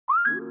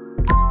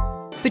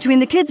Between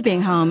the kids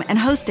being home and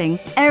hosting,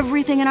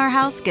 everything in our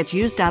house gets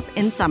used up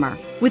in summer.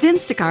 With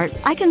Instacart,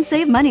 I can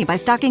save money by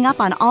stocking up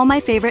on all my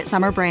favorite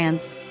summer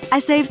brands. I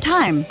save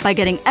time by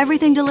getting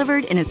everything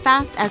delivered in as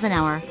fast as an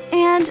hour.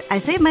 And I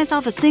save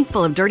myself a sink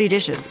full of dirty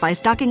dishes by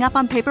stocking up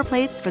on paper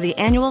plates for the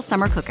annual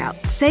summer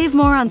cookout. Save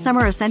more on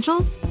summer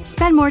essentials?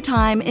 Spend more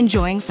time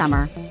enjoying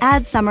summer.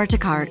 Add summer to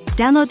cart.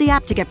 Download the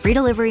app to get free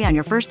delivery on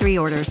your first 3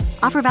 orders.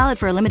 Offer valid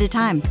for a limited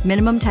time.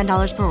 Minimum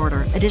 $10 per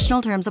order.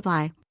 Additional terms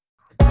apply.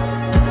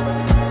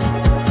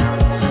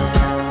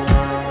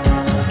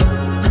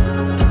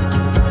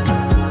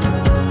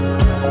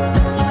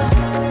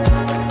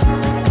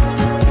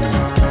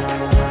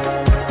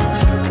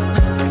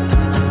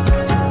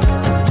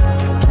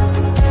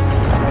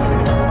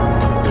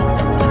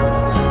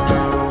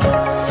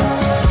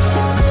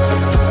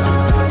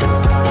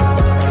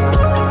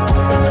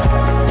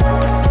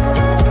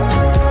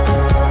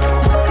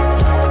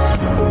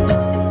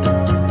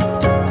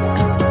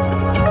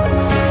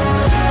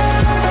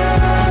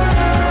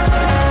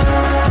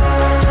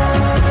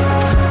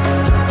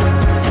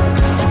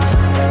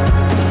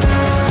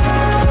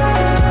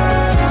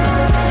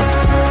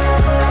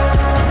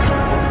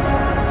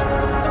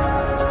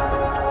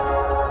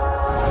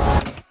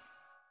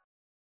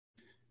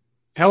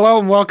 Hello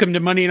and welcome to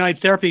Monday Night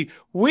Therapy.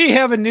 We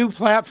have a new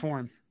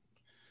platform.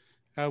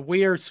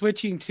 We are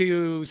switching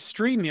to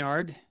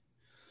StreamYard,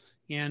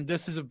 and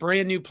this is a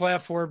brand new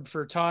platform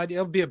for Todd.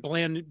 It'll be a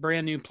brand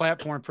new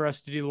platform for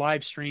us to do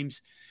live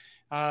streams.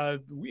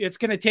 It's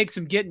going to take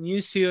some getting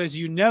used to. As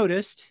you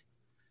noticed,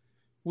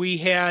 we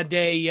had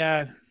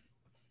a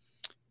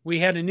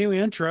new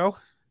intro,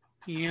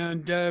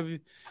 and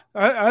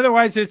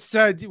otherwise it's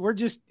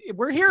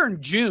we're here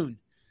in June.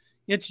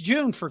 It's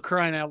June, for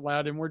crying out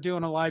loud, and we're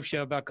doing a live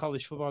show about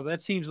college football.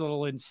 That seems a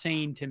little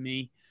insane to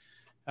me.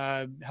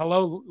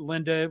 Hello,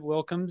 Linda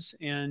Wilkins,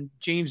 and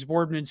James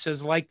Boardman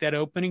says, like that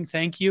opening.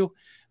 Thank you.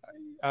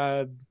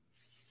 What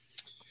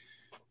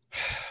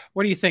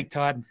do you think,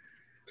 Todd?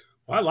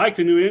 Well, I like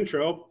the new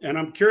intro, and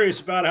I'm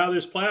curious about how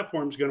this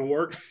platform is going to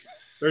work.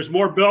 There's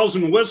more bells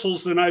and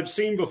whistles than I've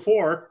seen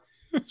before.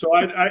 So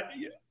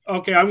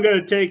okay, I'm going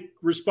to take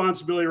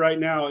responsibility right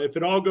now. If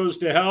it all goes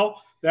to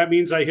hell, that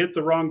means I hit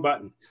the wrong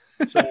button.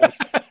 So,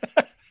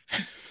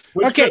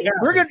 okay,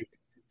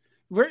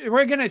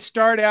 we're gonna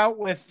start out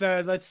with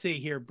let's see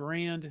here,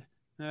 brand.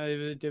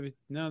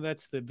 No,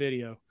 that's the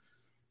video.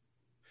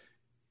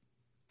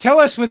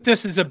 Tell us what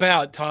this is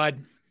about,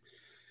 Todd.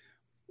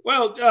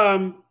 Well,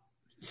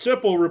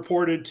 Sipple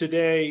reported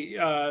today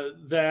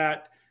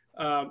that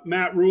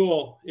Matt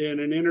Rule in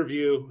an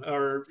interview,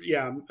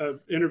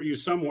 interview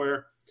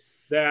somewhere,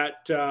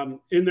 that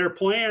in their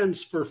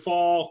plans for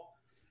fall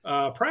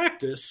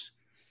practice,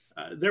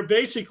 they're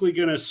basically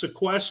going to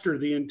sequester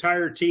the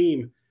entire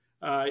team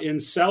in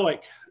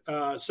Selleck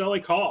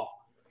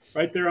Hall,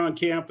 right there on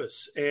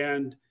campus.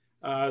 And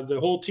the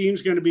whole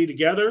team's going to be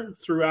together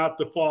throughout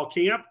the fall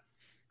camp.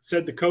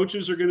 Said the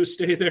coaches are going to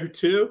stay there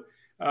too.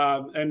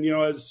 And,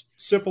 as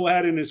Sipple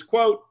had in his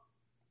quote,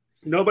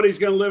 nobody's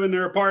going to live in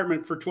their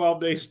apartment for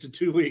 12 days to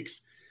 2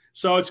 weeks.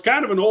 So it's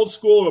kind of an old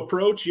school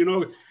approach,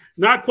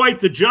 not quite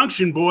the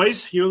Junction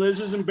Boys. This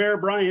isn't Bear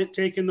Bryant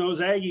taking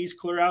those Aggies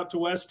clear out to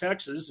West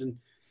Texas and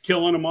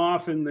killing them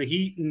off in the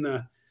heat and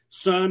the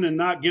sun and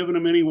not giving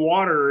them any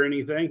water or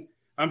anything.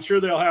 I'm sure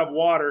they'll have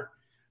water.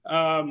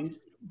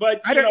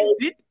 But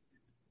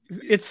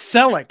it's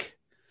Selleck.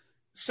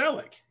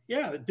 Selleck.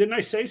 Yeah. Didn't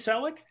I say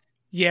Selleck?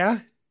 Yeah.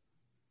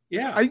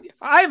 Yeah.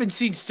 I haven't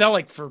seen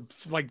Selleck for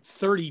like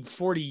 30,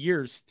 40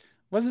 years.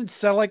 Wasn't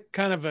Selleck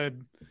kind of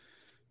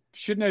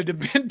shouldn't it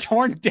have been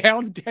torn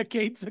down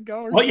decades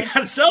ago? Well, yeah,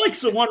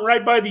 Selleck's the one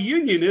right by the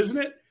Union, isn't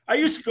it? I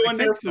used to go in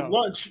there for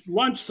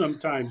lunch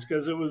sometimes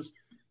because it was,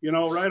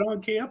 right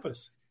on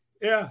campus.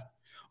 Yeah.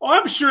 Well,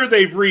 I'm sure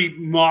they've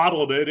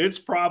remodeled it. It's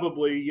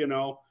probably,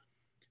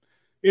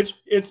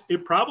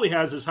 it probably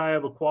has as high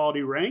of a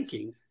quality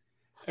rating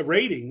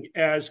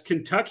as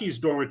Kentucky's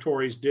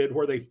dormitories did,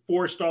 where they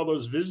forced all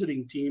those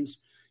visiting teams,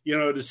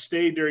 to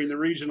stay during the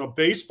regional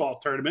baseball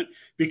tournament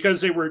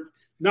because they were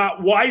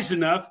not wise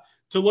enough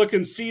to look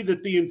and see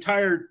that the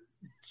entire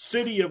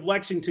city of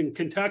Lexington,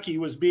 Kentucky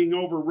was being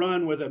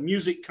overrun with a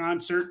music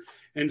concert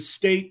and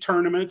state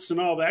tournaments and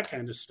all that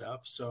kind of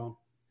stuff. So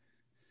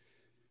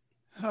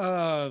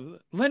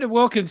Linda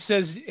Wilkins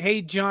says,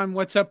 hey, John,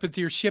 what's up with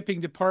your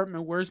shipping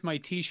department? Where's my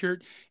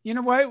t-shirt? You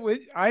know what?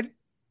 I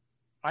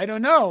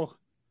don't know.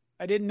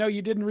 I didn't know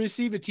you didn't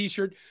receive a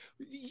t-shirt.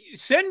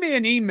 Send me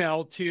an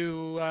email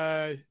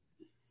to,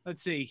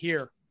 let's see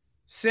here.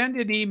 Send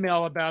an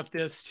email about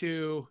this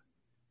to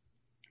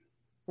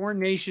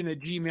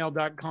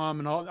hornnation@gmail.com,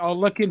 and I'll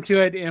look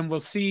into it, and we'll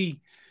see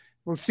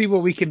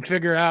what we can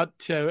figure out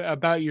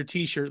about your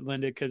t-shirt,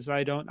 Linda, because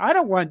I don't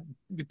want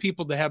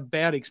people to have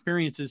bad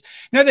experiences.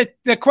 Now,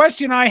 the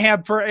question I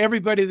have for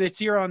everybody that's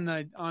here on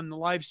the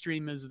live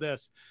stream is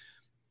this.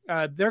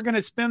 They're going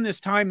to spend this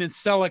time in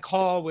Selleck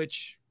Hall,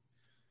 which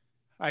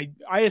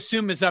I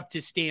assume is up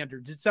to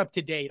standards. It's up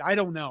to date. I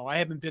don't know. I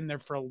haven't been there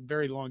for a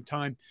very long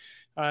time.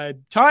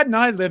 Todd and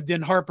I lived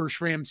in Harper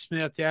Schramm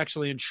Smith,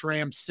 actually in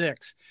Schramm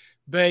 6.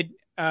 But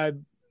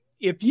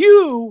if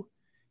you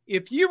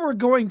were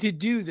going to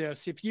do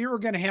this, if you were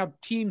going to have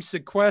teams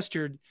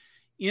sequestered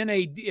in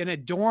a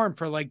dorm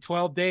for like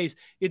 12 days,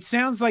 it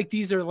sounds like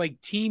these are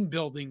like team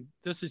building.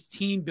 This is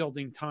team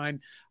building time.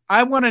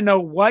 I want to know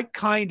what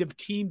kind of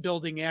team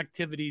building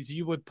activities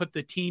you would put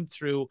the team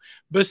through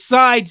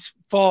besides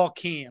fall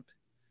camp.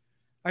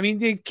 I mean,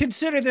 they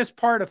consider this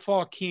part of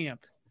fall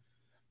camp.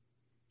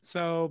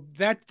 So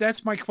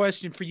that's my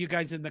question for you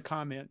guys in the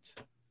comments.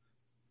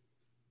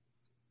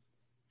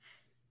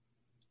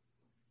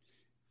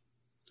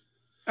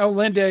 Oh,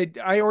 Linda,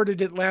 I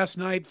ordered it last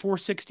night.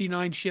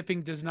 $4.69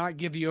 shipping does not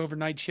give you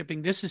overnight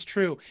shipping. This is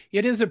true.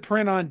 It is a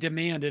print on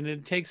demand, and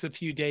it takes a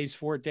few days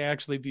for it to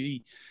actually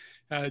be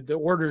the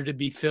order to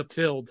be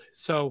fulfilled.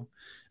 So,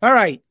 all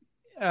right.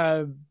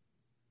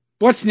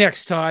 What's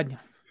next, Todd?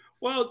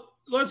 Well,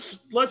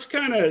 let's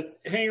kind of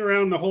hang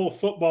around the whole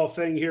football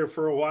thing here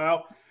for a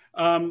while.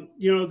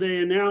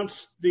 They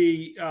announced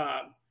the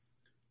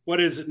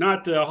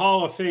not the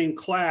Hall of Fame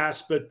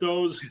class, but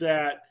those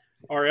that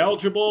are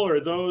eligible or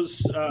those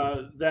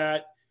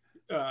that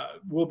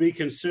will be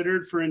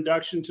considered for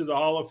induction to the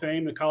Hall of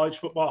Fame, the College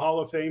Football Hall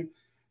of Fame.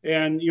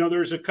 And,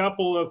 there's a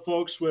couple of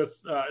folks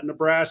with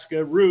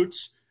Nebraska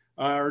roots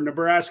or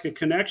Nebraska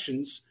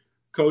connections.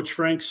 Coach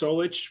Frank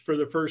Solich, for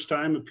the first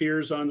time,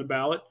 appears on the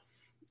ballot.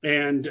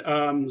 And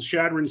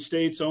Chadron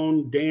State's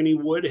own Danny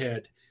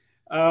Woodhead.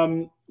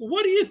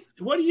 What do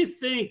you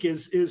think?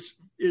 Is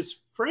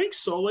Frank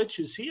Solich,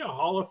 is he a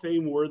Hall of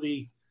Fame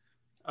worthy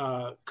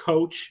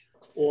coach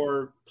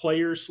or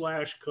player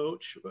 /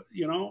 coach?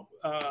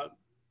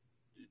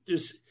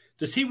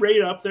 Does he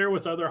rate up there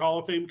with other Hall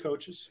of Fame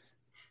coaches?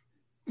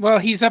 Well,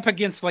 he's up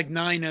against like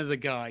 9 of the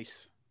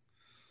guys.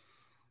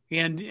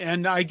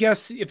 And I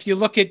guess if you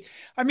look at,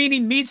 I mean, he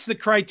meets the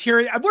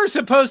criteria. We're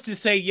supposed to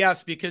say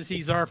yes because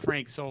he's our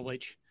Frank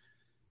Solich.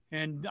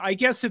 And I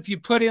guess if you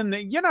put in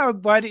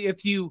but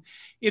if you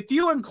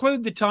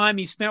include the time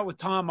he spent with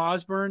Tom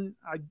Osborne,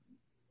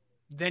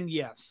 then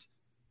yes.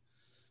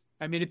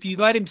 I mean, if you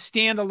let him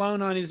stand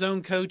alone on his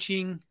own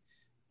coaching,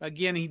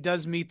 again, he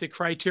does meet the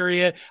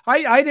criteria.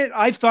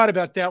 I thought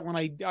about that when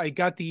I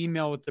got the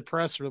email with the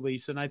press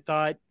release, and I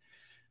thought,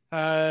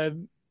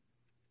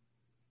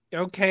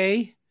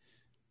 okay,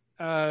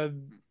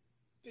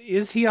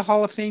 is he a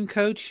Hall of Fame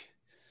coach?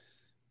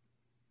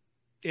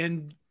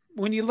 And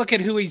when you look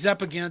at who he's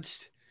up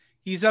against,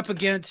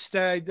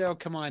 oh,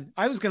 come on.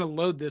 I was going to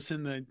load this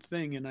in the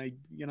thing, and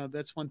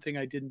that's one thing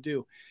I didn't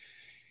do.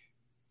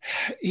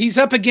 He's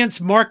up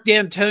against Mark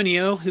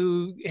D'Antonio,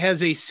 who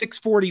has a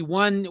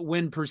 641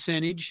 win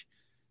percentage.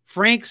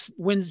 Frank's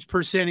win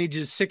percentage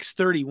is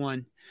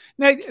 631.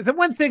 Now, the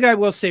one thing I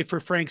will say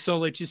for Frank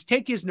Solich is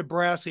take his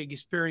Nebraska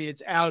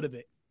experience out of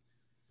it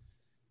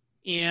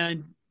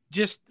and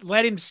just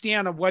let him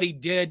stand on what he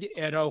did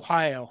at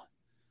Ohio.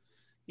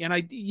 And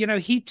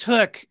he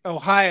took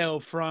Ohio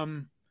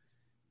from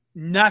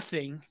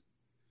nothing.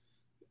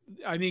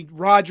 I mean,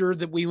 Roger,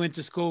 that we went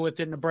to school with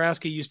in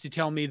Nebraska, used to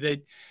tell me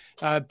that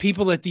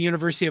people at the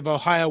University of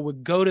Ohio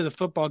would go to the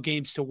football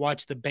games to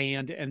watch the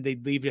band, and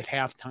they'd leave at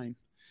halftime.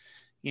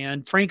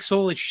 And Frank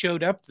Solich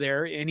showed up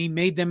there, and he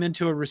made them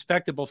into a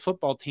respectable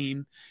football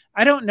team.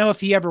 I don't know if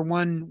he ever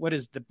won,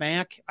 the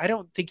MAC? I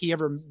don't think he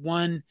ever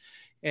won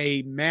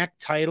a MAC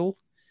title.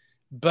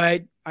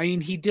 But, I mean,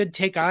 he did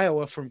take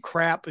Iowa from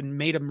crap and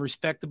made them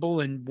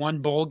respectable and won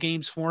bowl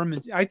games for him.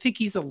 And I think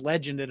he's a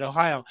legend at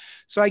Ohio.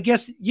 So I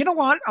guess, you know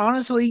what?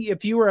 Honestly,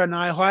 if you were an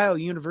Ohio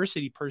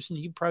University person,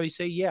 you'd probably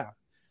say, yeah,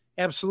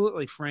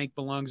 absolutely, Frank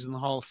belongs in the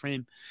Hall of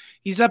Fame.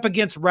 He's up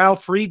against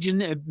Ralph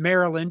Regan at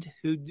Maryland,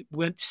 who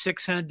went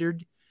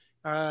 600,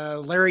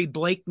 Larry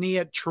Blakeney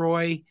at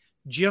Troy,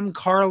 Jim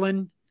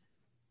Carlin,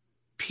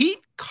 Pete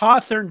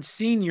Cawthorn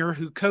Sr.,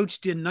 who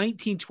coached in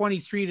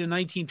 1923 to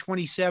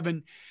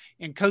 1927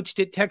 and coached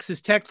at Texas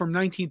Tech from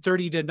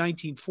 1930 to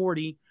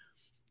 1940,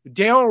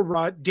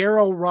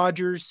 Darrell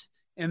Rogers,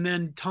 and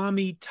then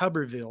Tommy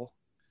Tuberville.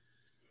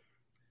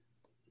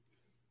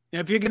 Now,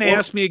 if you're going to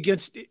ask me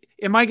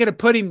am I going to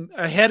put him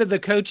ahead of the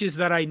coaches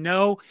that I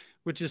know,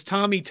 which is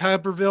Tommy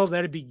Tuberville?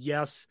 That'd be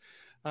yes.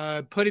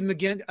 Put him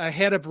again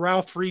ahead of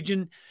Ralph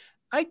Regan.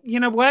 You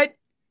know what?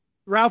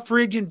 Ralph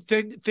Regan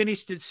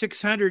finished at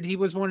 600. He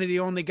was one of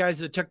the only guys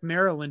that took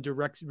Maryland to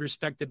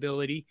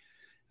respectability.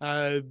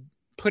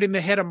 Put him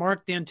ahead of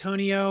Mark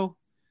D'Antonio.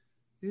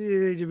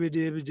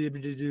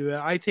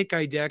 I think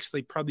I'd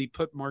actually probably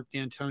put Mark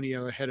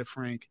D'Antonio ahead of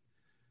Frank.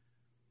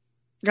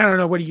 I don't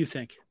know. What do you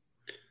think?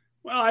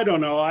 Well, I don't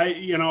know.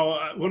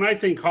 When I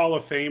think Hall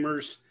of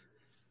Famers,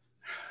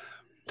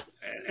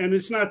 and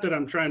it's not that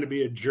I'm trying to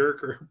be a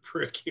jerk or a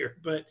prick here,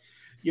 but,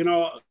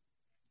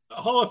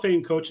 Hall of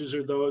Fame coaches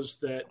are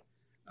those that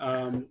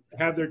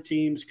have their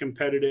teams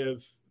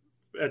competitive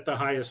at the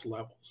highest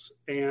levels.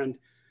 And,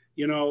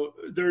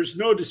 there's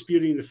no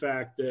disputing the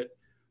fact that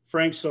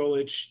Frank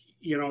Solich,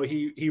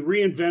 he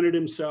reinvented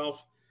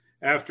himself.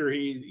 after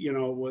he,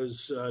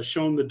 was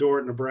shown the door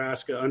at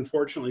Nebraska,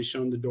 unfortunately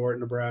shown the door at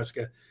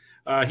Nebraska.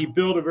 He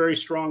built a very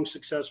strong,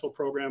 successful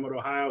program at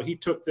Ohio. He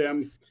took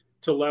them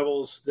to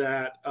levels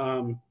that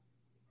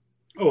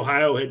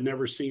Ohio had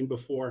never seen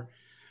before.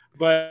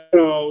 But,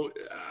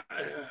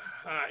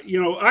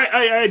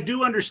 I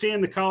do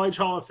understand the College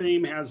Hall of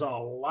Fame has a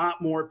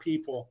lot more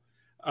people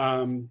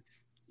in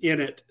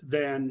it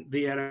than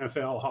the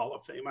NFL Hall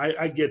of Fame.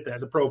 I get that,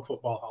 the Pro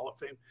Football Hall of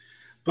Fame.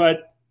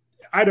 But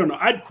I don't know.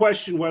 I'd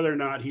question whether or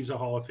not he's a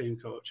Hall of Fame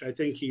coach. I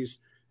think he's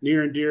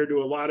near and dear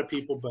to a lot of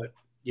people, but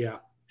yeah.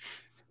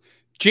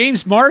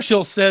 James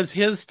Marshall says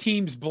his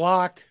team's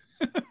blocked.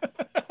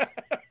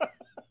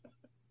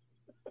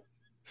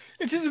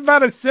 It's just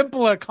about as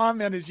simple a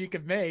comment as you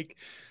could make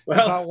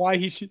about why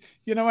he should.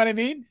 You know what I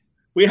mean?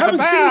 We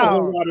haven't seen a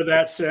whole lot of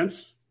that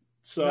since.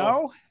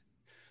 So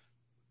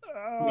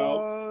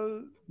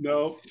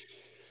no.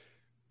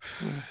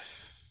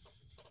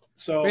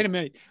 So wait a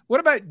minute. What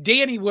about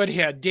Danny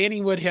Woodhead? Danny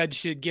Woodhead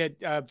should get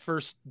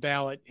first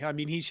ballot. I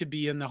mean, he should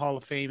be in the Hall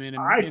of Fame. And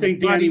I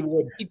think Danny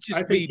would. He'd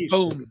just be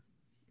boom.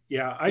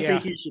 Yeah, I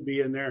think he should be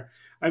in there.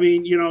 I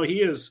mean,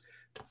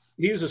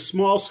 he's a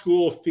small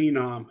school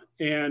phenom,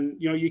 and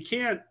you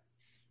can't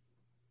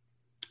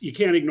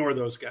ignore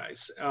those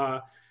guys.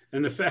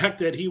 And the fact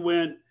that he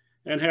went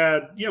and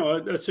had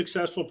a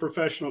successful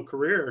professional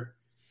career,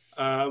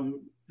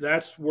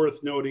 that's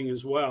worth noting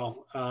as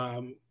well.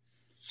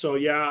 So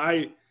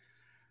yeah,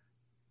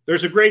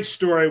 there's a great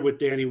story with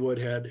Danny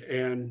Woodhead,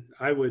 and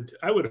I would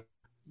hope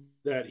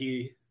that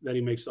he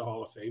makes the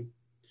Hall of Fame,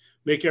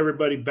 make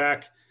everybody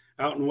back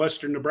out in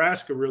Western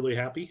Nebraska really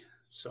happy.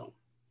 So.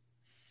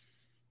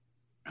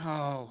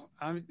 Oh,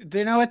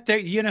 you know what?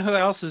 You know who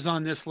else is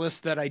on this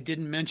list that I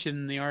didn't mention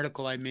in the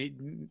article I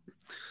made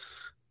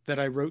that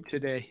I wrote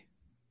today?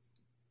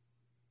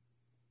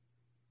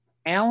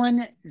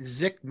 Alan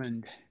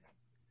Zickman.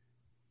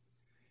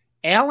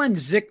 Alan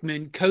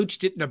Zickman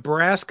coached at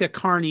Nebraska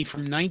Kearney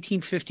from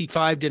 1955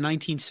 to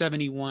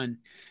 1971,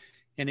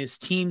 and his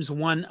teams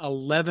won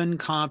 11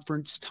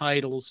 conference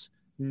titles.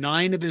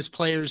 9 of his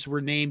players were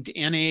named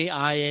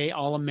NAIA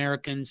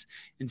All-Americans,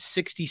 and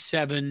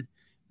 67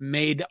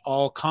 made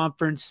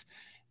all-conference.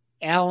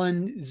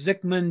 Alan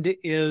Zickman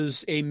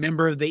is a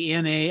member of the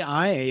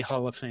NAIA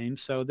Hall of Fame,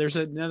 so there's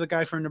another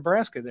guy from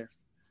Nebraska there.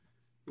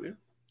 Yeah,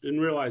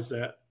 didn't realize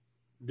that.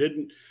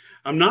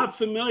 I'm not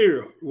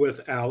familiar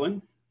with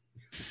Alan.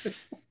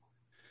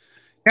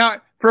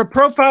 Now, for a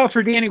profile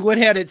for Danny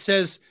Woodhead, it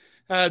says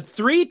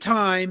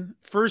 3-time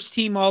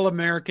first-team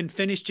All-American,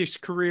 finished his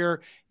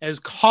career as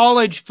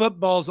college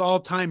football's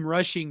all-time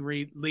rushing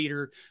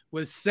leader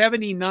with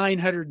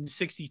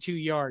 7,962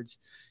 yards.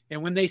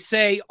 And when they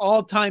say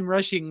all-time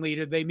rushing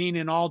leader, they mean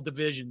in all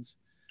divisions.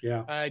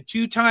 Yeah.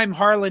 2-time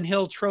Harlan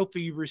Hill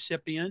Trophy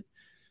recipient,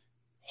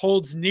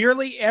 holds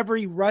nearly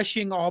every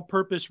rushing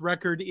all-purpose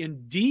record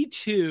in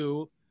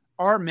D2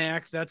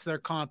 RMAC, that's their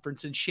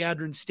conference, in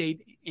Chadron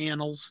State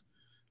Annals.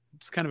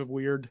 It's kind of a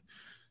weird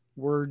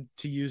word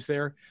to use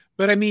there.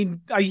 But I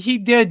mean, he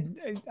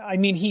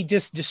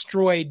just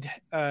destroyed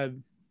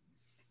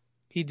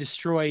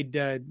destroyed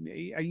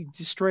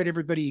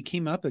everybody he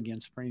came up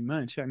against pretty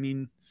much. I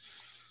mean,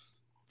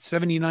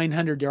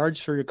 7,900 yards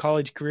for your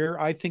college career.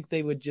 I think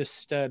they would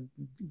just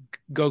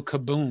go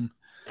kaboom.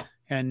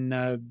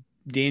 And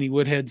Danny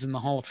Woodhead's in the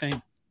Hall of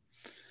Fame.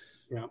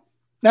 Yeah.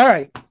 All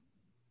right.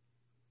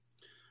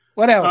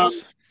 What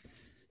else?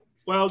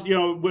 Well,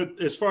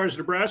 as far as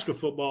Nebraska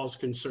football is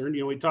concerned,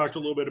 we talked a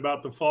little bit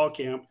about the fall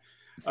camp.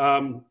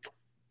 Danny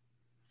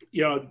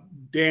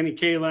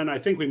Kaelin, I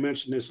think we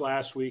mentioned this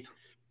last week,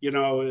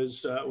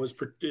 was a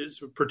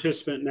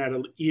participant in that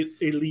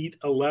Elite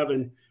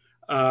 11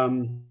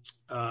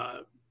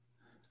 not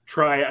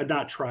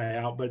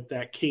tryout, but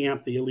that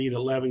camp, the Elite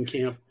 11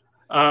 camp.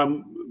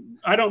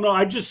 I don't know.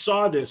 I just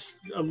saw this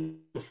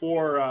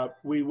before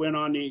we went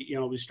on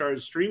we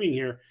started streaming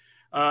here.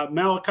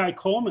 Malachi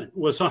Coleman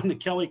was on the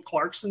Kelly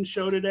Clarkson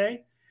show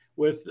today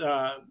with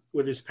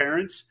his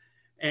parents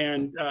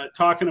and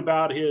talking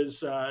about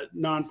his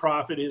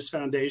nonprofit, his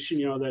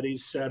foundation, that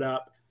he's set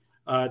up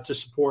to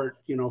support,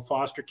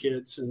 foster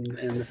kids and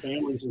the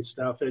families and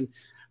stuff. And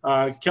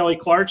Kelly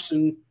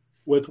Clarkson,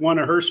 with one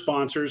of her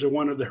sponsors or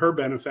one of her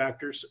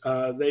benefactors,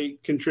 they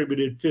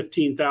contributed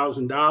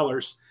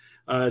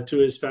 $15,000 to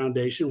his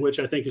foundation, which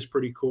I think is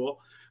pretty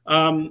cool.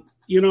 I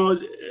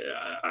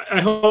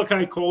hope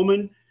Malachi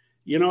Coleman,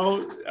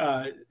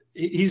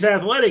 he's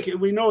athletic.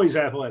 We know he's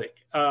athletic,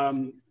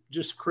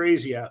 just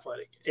crazy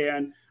athletic.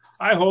 And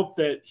I hope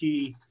that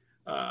he,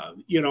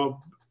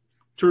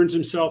 turns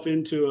himself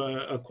into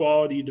a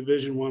quality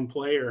Division I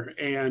player.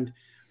 And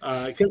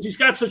because he's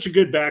got such a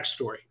good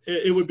backstory,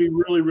 it would be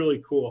really,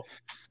 really cool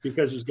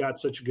because he's got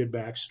such a good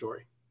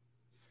backstory.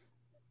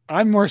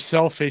 I'm more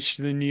selfish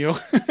than you.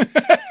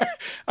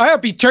 I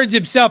hope he turns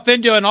himself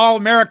into an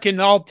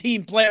all-American,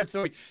 all-team player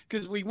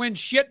because we win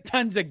shit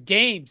tons of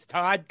games,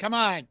 Todd. Come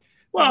on.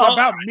 Well, it's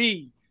about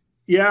me.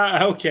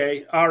 Yeah,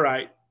 okay. All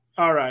right.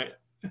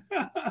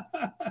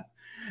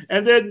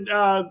 And then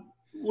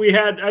we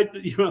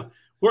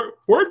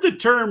Where'd the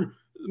term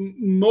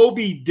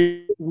Moby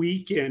Dick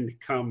weekend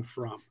come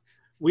from?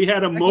 We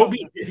had a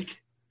Moby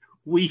Dick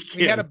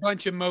weekend. We had a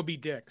bunch of Moby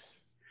Dicks.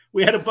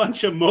 We had a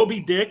bunch of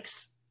Moby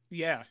Dicks.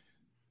 Yeah.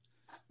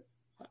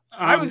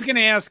 I was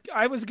gonna ask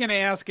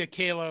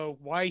Akelo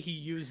why he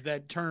used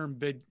that term,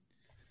 but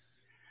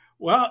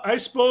well, I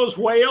suppose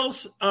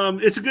whales.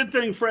 It's a good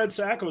thing Fred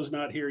Sacco's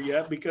not here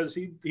yet, because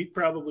he'd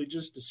probably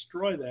just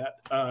destroy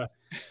that.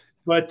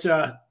 But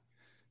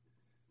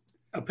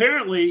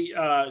apparently,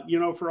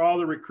 for all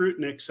the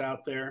recruitniks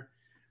out there,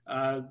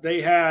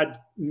 they had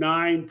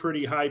 9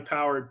 pretty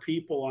high-powered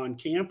people on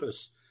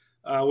campus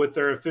with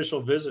their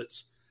official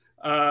visits.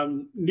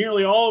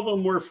 Nearly all of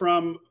them were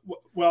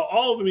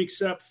all of them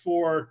except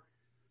for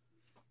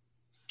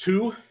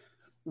 2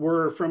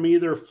 were from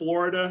either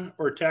Florida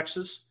or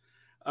Texas.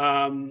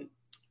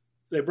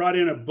 They brought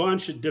in a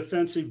bunch of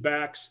defensive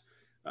backs.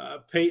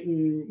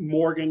 Peyton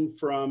Morgan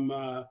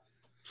from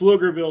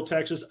Pflugerville,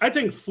 Texas. I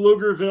think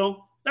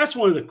Pflugerville, that's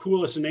one of the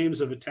coolest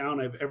names of a town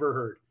I've ever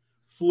heard.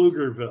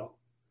 Pflugerville.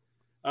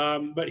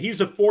 But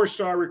he's a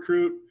 4-star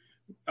recruit.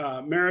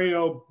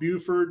 Mario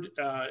Buford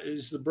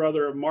is the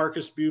brother of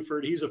Marcus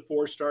Buford. He's a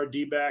 4-star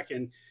D-back,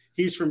 and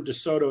he's from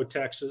DeSoto,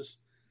 Texas.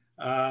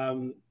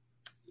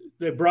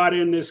 They brought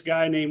in this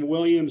guy named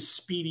William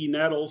Speedy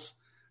Nettles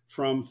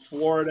from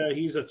Florida.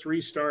 He's a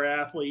 3-star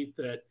athlete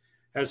that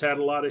has had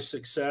a lot of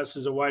success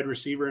as a wide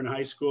receiver in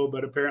high school,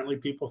 but apparently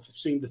people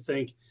seem to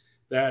think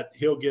that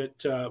he'll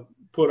get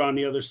put on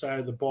the other side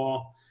of the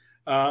ball.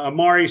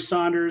 Amari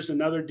Saunders,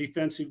 another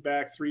defensive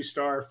back,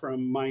 3-star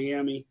from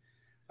Miami.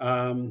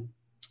 And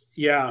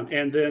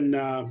then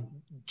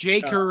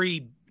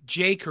Jacory.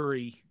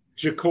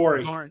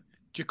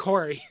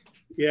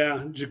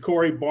 Yeah,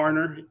 Ja'Cory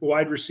Barner,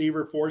 wide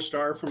receiver,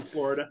 4-star from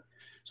Florida.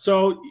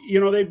 So,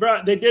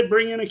 they did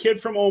bring in a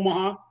kid from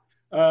Omaha,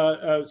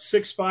 a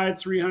 6'5",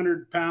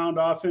 300-pound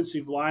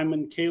offensive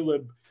lineman,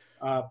 Caleb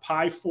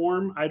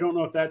Pyform. I don't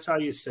know if that's how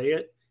you say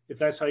it, if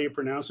that's how you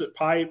pronounce it.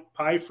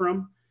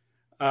 Pyform.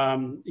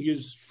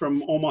 He's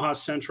from Omaha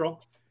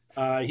Central.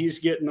 He's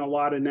getting a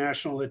lot of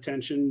national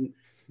attention.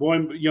 Boy,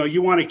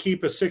 you want to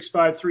keep a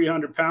 6'5",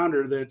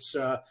 300-pounder that's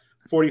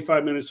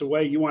 45 minutes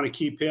away. You want to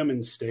keep him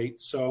in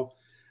state. So,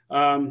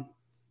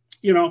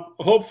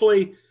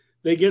 hopefully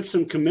they get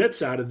some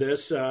commits out of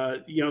this.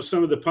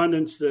 Some of the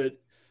pundits that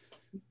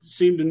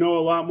seem to know a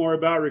lot more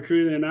about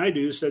recruiting than I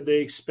do said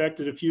they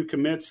expected a few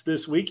commits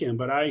this weekend,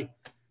 but I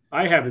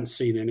haven't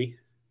seen any.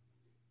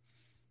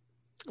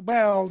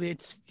 Well,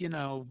 it's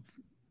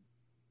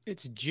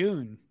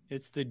June.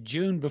 It's the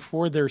June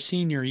before their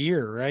senior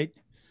year, right?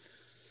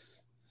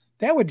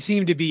 That would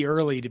seem to be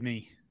early to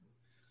me.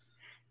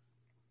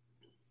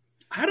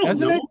 I don't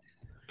know. It?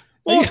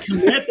 Well,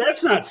 commit,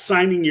 that's not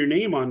signing your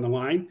name on the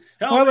line.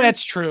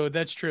 That's true.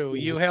 That's true.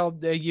 You have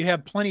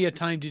plenty of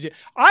time to do.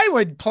 I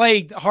would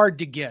play hard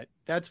to get.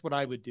 That's what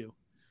I would do.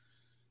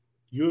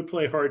 You would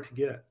play hard to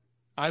get.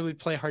 I would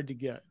play hard to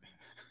get.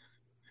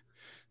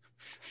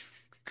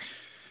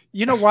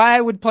 You know why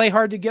I would play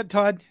hard to get,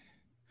 Todd?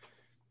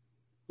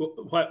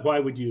 Why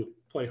would you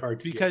play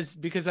hard to get?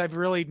 Because I've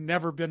really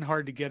never been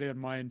hard to get in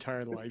my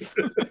entire life.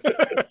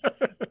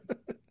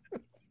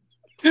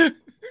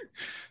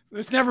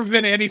 There's never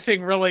been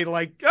anything really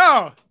like,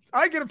 I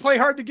got to play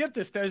hard to get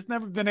this. There's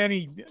never been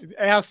any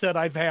asset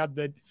I've had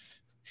that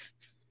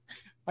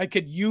I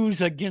could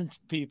use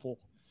against people.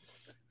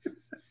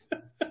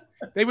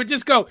 They would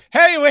just go,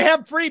 hey, we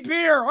have free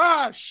beer.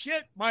 Ah,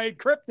 shit, my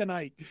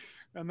kryptonite.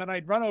 And then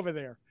I'd run over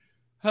there.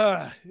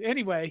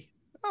 Anyway,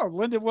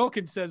 Linda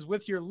Wilkins says,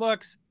 with your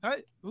looks,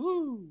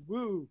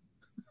 woo.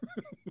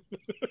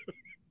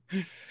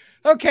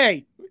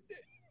 Okay.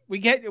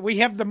 We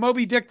have the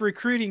Moby Dick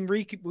recruiting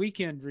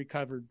weekend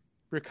recovered.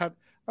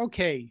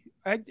 Okay.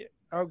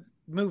 I'll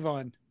move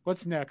on.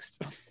 What's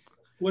next?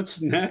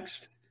 What's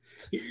next?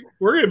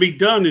 We're going to be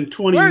done in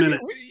 20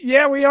 minutes.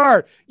 Yeah, we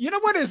are. You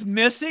know what is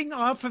missing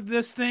off of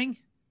this thing?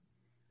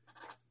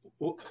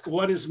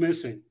 What is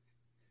missing?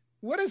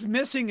 What is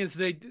missing is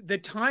the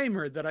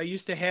timer that I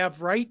used to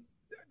have right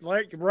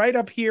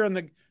up here in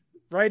the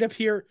right up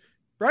in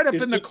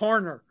the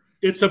corner.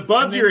 It's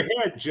above your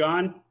head,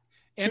 John.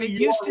 And it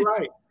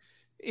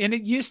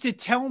used to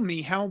tell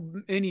me how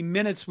many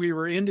minutes we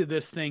were into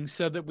this thing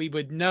so that we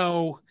would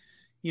know,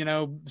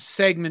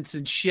 segments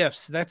and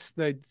shifts. That's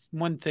the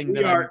one thing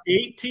we are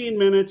 18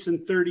 minutes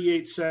and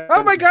 38 seconds.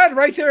 Oh my God,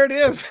 right there it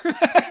is.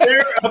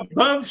 They're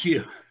above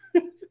you.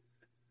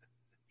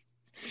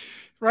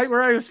 Right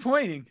where I was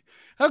pointing.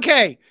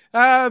 Okay.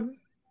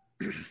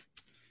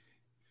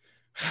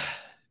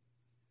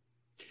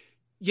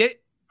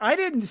 Yet I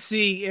didn't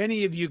see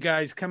any of you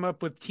guys come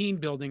up with team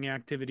building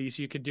activities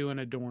you could do in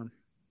a dorm.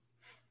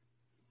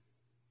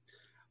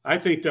 I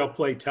think they'll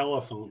play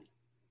telephone.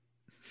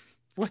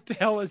 What the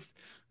hell is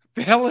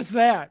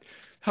that?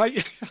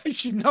 I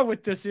should know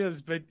what this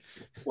is, but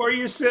where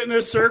you sit in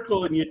a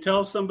circle and you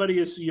tell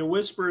somebody, you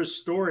whisper a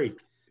story,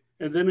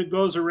 and then it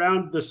goes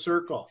around the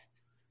circle,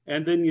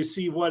 and then you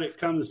see what it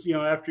comes.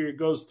 After it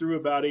goes through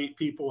about 8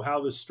 people,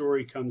 how the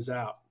story comes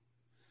out.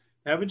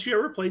 Haven't you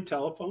ever played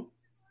telephone?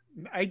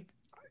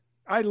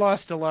 I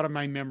lost a lot of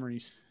my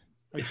memories.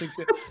 I think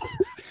that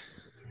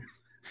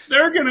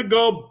they're going to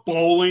go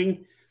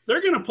bowling.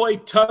 They're going to play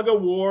tug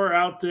of war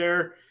out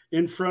there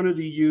in front of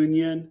the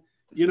Union.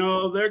 You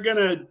know, they're going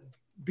to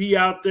be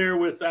out there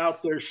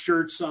without their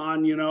shirts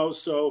on, you know,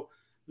 so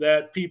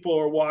that people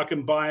are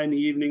walking by in the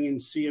evening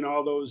and seeing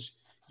all those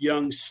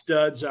young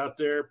studs out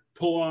there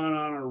pulling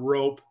on a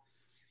rope,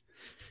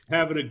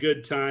 having a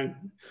good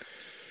time.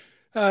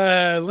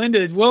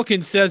 Linda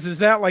Wilkins says, is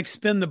that like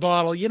spin the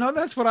bottle? You know,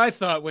 that's what I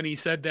thought when he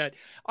said that.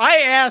 I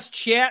asked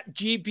Chat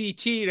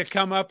GPT to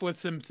come up with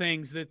some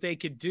things that they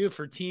could do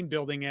for team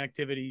building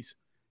activities.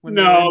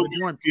 No,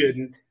 you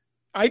didn't.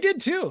 I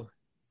did too.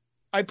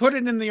 I put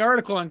it in the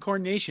article on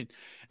Corn Nation.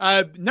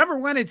 Number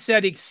one, it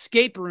said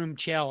escape room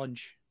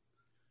challenge.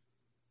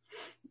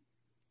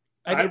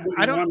 I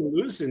don't want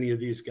to lose any of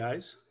these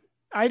guys.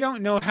 I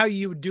don't know how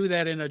you would do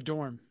that in a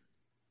dorm.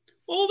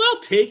 Well,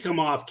 they'll take them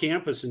off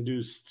campus and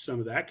do some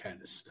of that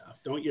kind of stuff,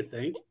 don't you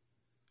think?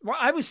 Well,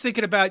 I was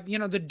thinking about, you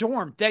know, the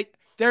dorm.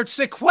 They're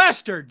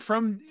sequestered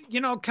from, you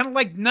know, kind of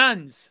like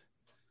nuns,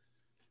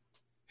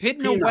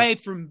 hidden away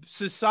from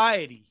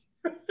society.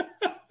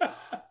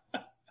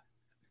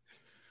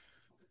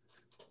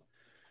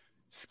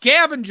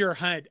 Scavenger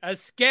hunt, a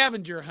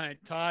scavenger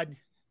hunt, Todd.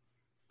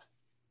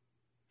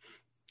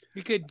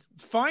 You could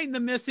find the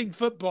missing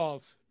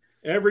footballs.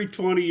 Every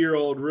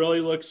 20-year-old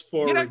really looks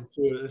forward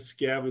to a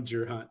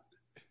scavenger hunt.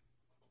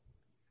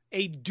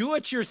 A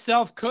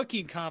do-it-yourself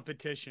cooking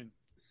competition.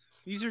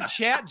 These are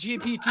Chat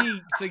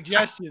GPT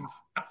suggestions.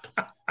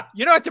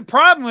 You know what the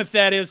problem with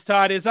that is,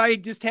 Todd, is I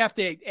just have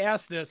to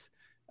ask this.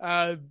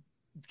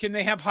 Can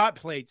they have hot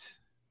plates?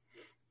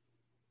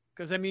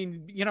 Because, I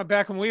mean, you know,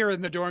 back when we were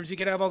in the dorms, you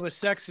could have all the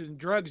sex and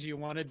drugs you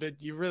wanted,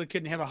 but you really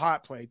couldn't have a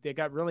hot plate. They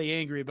got really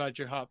angry about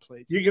your hot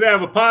plates. You could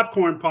have a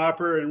popcorn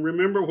popper. And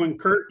remember when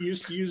Kurt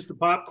used to use the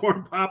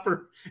popcorn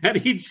popper and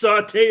he'd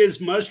saute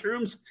his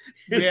mushrooms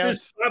in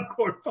his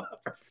popcorn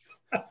popper?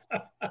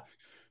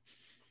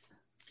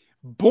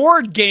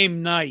 Board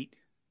game night.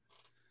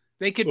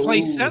 They could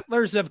play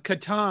Settlers of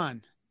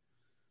Catan.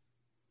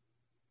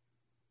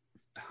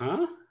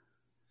 Huh?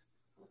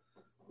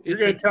 You're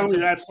going to tell me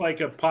that's like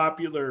a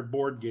popular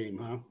board game,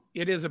 huh?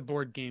 It is a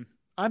board game.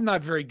 I'm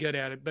not very good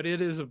at it, but it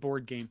is a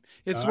board game.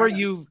 It's where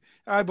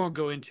I won't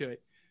go into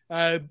it.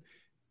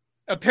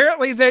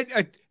 Apparently,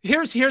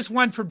 here's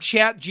one from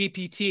Chat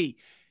GPT.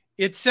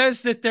 It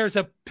says that there's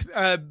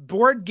a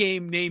board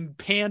game named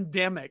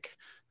Pandemic.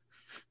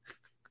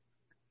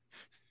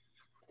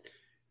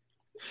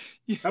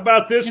 How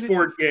about this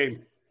board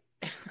game?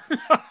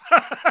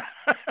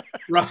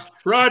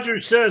 Roger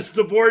says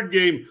the board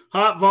game,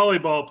 Hot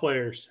Volleyball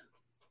Players.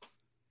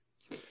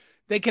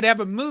 They could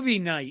have a movie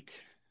night.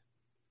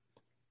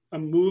 A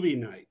movie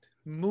night.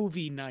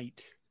 Movie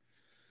night.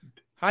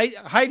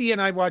 Heidi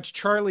and I watched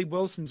Charlie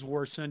Wilson's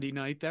War Sunday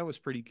night. That was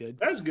pretty good.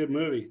 That's a good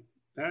movie.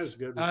 That is a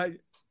good movie.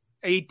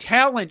 A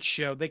talent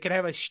show. They could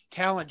have a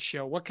talent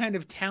show. What kind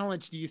of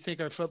talents do you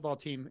think our football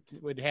team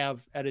would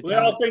have at a talent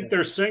show? Well, I think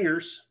they're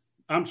singers.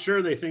 I'm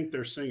sure they think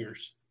they're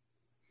singers.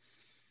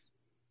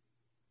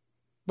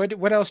 But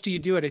what else do you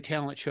do at a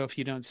talent show if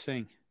you don't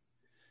sing?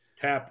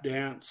 Tap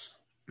dance,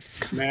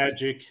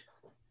 magic,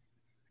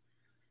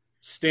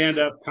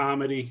 stand-up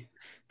comedy,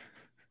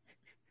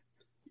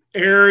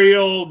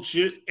 aerial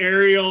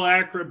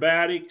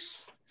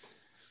acrobatics.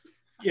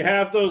 You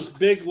have those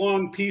big,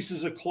 long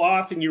pieces of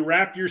cloth and you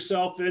wrap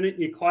yourself in it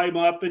and you climb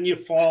up and you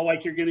fall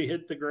like you're going to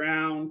hit the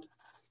ground.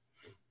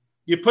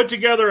 You put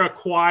together a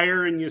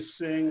choir and you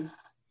sing.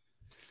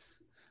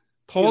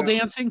 Pole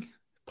dancing?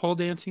 Pole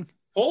dancing?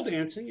 Pole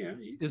dancing, yeah.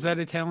 Is that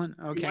a talent?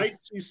 Okay. You might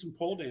see some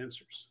pole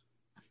dancers.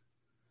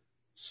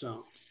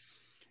 So.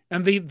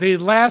 And the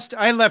last,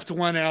 I left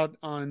one out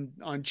on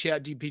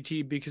Chat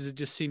GPT because it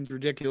just seemed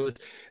ridiculous.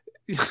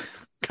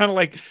 Kind of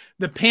like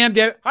the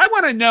pandemic. I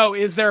want to know,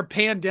 is there a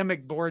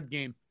pandemic board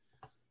game?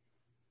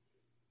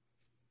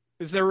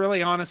 Is there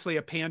really honestly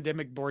a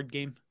pandemic board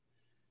game?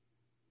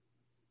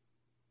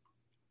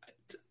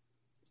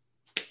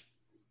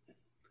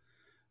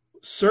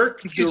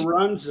 Cirque de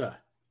Runza.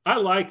 I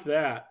like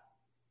that.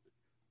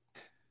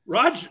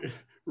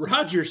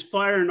 Roger's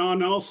firing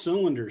on all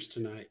cylinders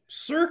tonight.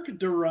 Cirque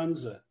de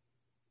Runza.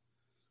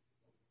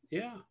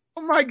 Yeah.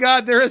 Oh my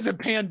God, there is a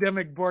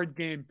pandemic board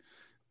game.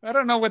 I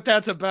don't know what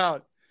that's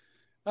about.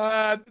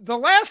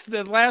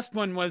 The last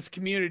one was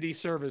community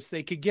service.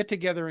 They could get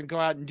together and go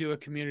out and do a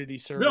community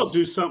service. They'll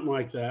do something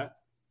like that.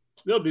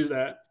 They'll do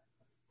that.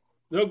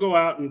 They'll go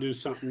out and do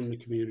something in the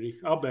community.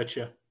 I'll bet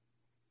you.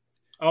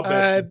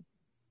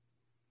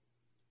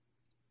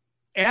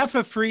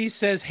 Alpha Free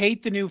says,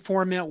 hate the new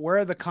format. Where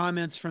are the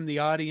comments from the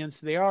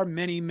audience? They are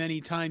many, many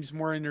times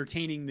more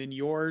entertaining than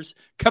yours.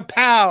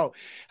 Kapow.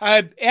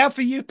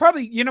 Alpha, you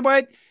probably, you know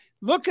what?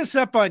 Look us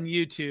up on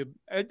YouTube.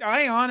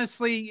 I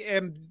honestly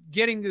am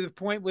getting to the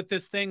point with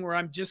this thing where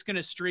I'm just going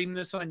to stream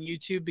this on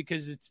YouTube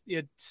because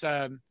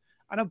I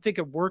don't think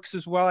it works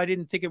as well. I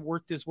didn't think it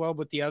worked as well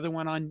with the other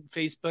one on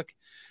Facebook.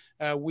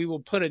 We will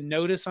put a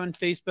notice on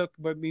Facebook,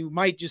 but we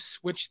might just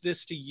switch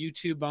this to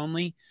YouTube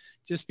only,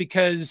 just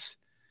because,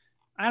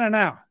 I don't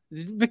know,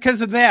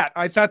 because of that.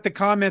 I thought the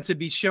comments would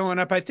be showing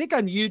up. I think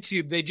on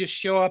YouTube, they just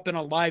show up in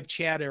a live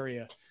chat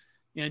area.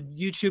 And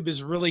YouTube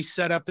is really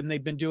set up, and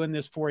they've been doing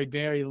this for a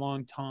very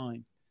long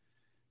time.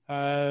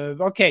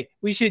 Okay,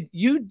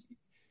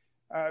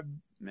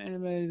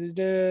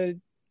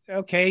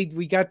 okay,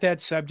 we got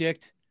that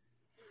subject.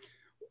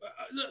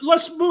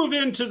 Let's move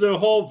into the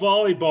whole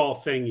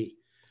volleyball thingy.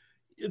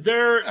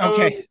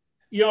 Okay.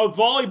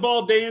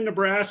 Volleyball Day in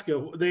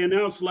Nebraska. They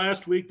announced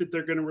last week that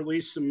they're going to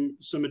release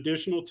some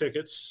additional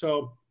tickets.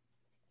 So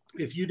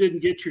if you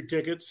didn't get your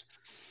tickets,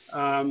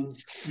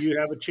 you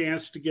have a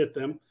chance to get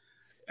them.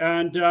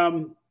 And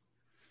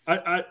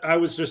I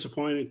was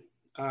disappointed.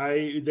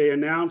 They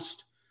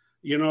announced,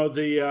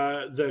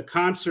 the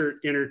concert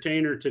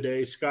entertainer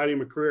today, Scotty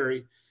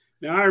McCreery.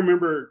 Now I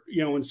remember,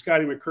 when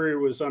Scotty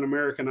McCreery was on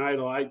American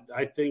Idol, I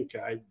think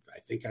I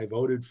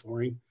voted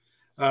for him.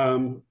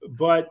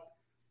 But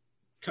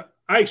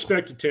I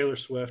expected Taylor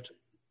Swift,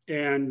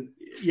 and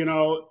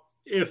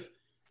if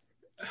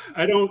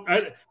I don't,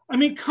 I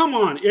mean, come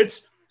on,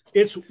 it's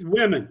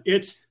women,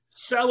 it's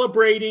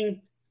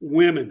celebrating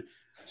women,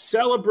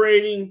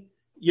 celebrating,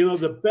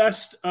 the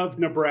best of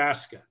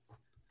Nebraska,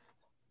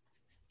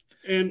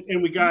 and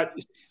we got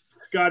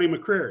Scotty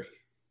McCreery.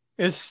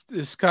 Is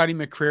Scotty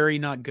McCreery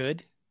not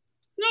good?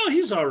 No,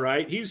 he's all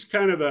right. He's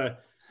kind of a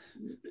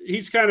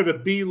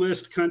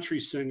B-list country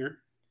singer.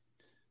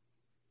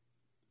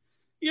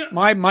 Yeah,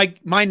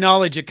 my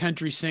knowledge of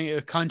country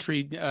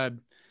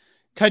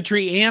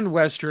and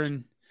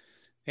Western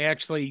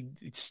actually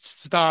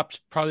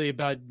stopped probably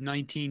about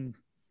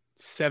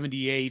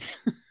 1978.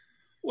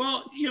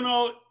 Well,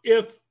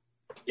 if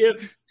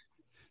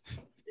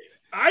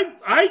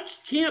I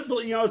can't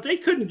believe, if they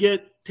couldn't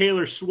get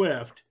Taylor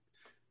Swift,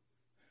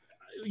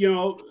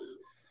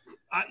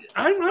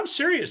 I'm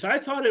serious. I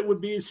thought it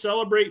would be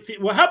celebrate.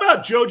 Well, how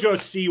about JoJo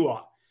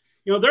Siwa?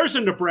 There's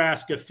a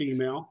Nebraska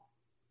female.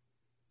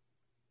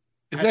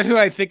 Is that who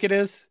I think it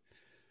is?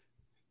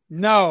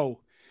 No.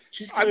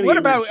 What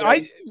about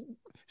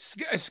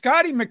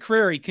Scotty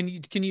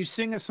McCreery? Can you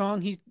sing a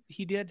song he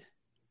did?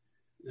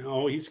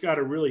 No, he's got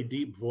a really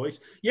deep voice.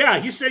 Yeah,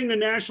 he sang the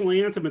national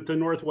anthem at the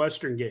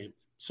Northwestern game.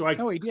 So I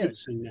could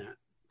sing that.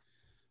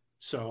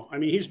 So, I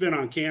mean, he's been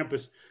on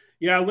campus.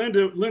 Yeah,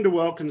 Linda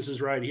Wilkins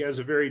is right. He has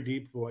a very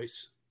deep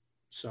voice.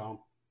 So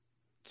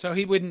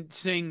he wouldn't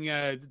sing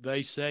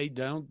They Say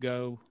Don't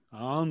Go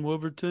on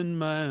Wolverton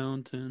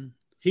Mountain.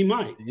 He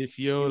might. If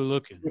you're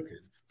looking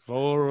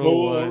for a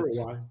wife.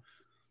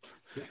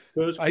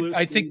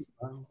 I think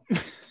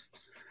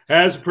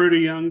has a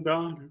pretty young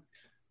daughter.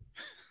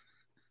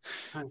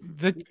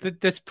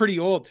 That's pretty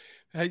old.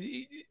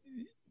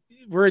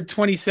 We're at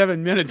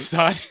 27 minutes,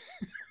 Todd.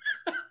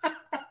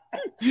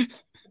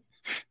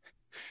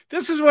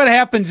 This is what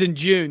happens in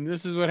June.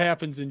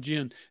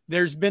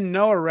 There's been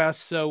no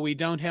arrests, so we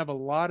don't have a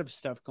lot of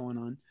stuff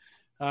going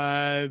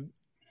on.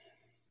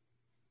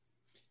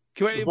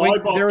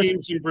 Volleyball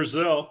teams in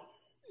Brazil.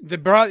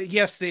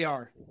 Yes, they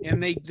are.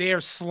 And they are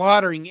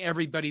slaughtering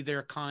everybody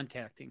they're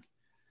contacting.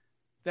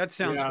 That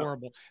sounds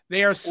horrible.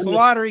 They are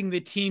slaughtering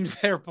the teams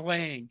they're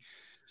playing.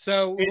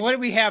 So what do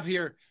we have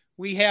here?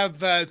 We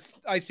have, I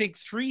think,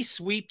 3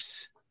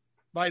 sweeps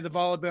by the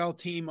volleyball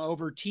team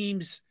over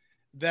teams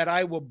that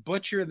I will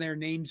butcher their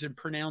names in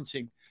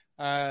pronouncing.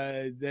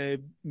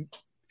 The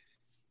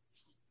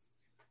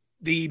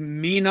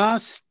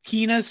Minas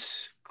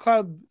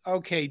Club.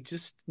 Okay,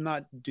 just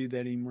not do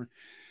that anymore.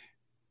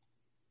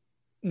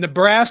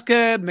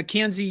 Nebraska,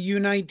 Mackenzie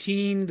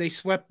U19, they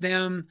swept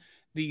them.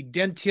 The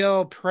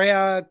Dentil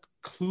Praia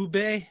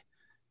Clube,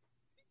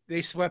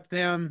 they swept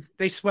them.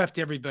 They swept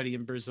everybody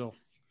in Brazil.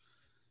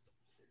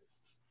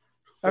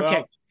 Okay.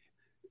 Well,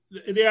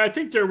 yeah, I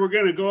think they were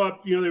going to go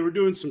up. They were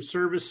doing some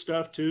service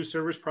stuff too,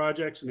 service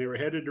projects, and they were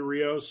headed to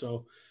Rio.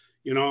 So,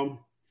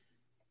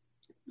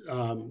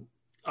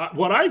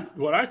 what I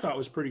thought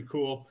was pretty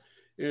cool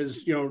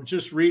is,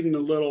 just reading the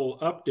little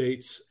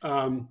updates.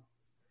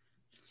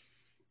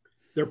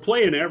 They're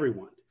playing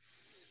everyone.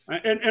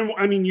 And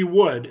I mean, you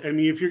would. I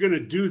mean, if you're going to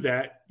do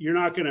that, you're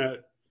not going to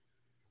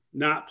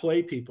not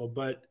play people.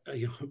 But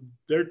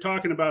they're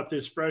talking about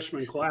this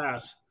freshman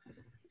class,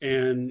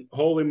 and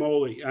holy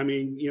moly, I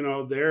mean,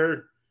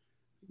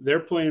 they're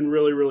playing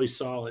really, really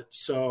solid.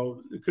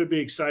 So it could be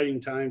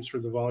exciting times for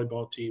the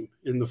volleyball team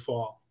in the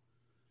fall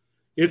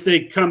if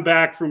they come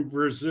back from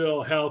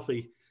Brazil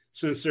healthy,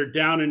 since they're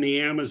down in the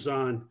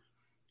Amazon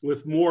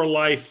with more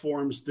life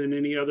forms than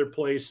any other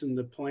place in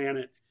the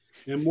planet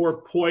and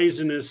more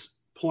poisonous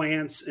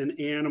plants and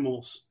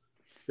animals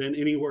than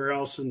anywhere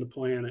else in the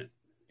planet.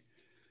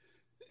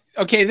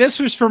 Okay, this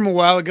was from a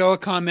while ago, a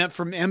comment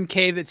from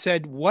MK that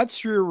said,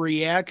 what's your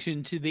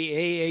reaction to the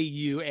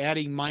AAU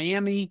adding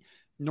Miami,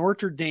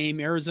 Notre Dame,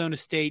 Arizona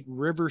State,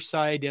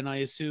 Riverside, and I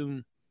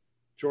assume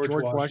George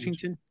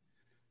Washington?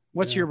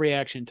 What's your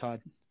reaction,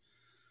 Todd?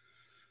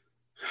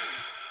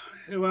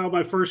 Well,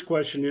 my first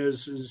question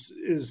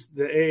is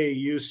the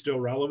AAU still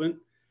relevant?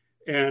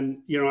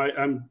 And,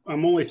 I'm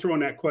only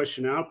throwing that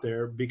question out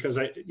there because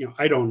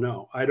I don't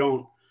know. I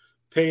don't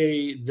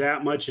pay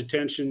that much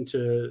attention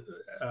to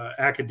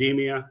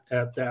academia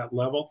at that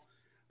level.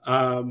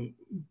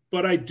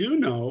 But I do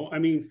know,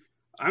 I'm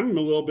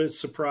a little bit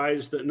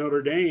surprised that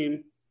Notre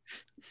Dame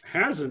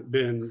hasn't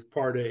been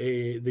part of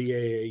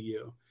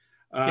the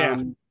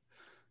AAU.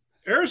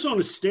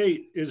 Arizona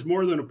State is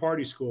more than a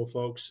party school,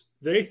 folks.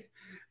 It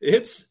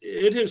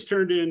has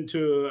turned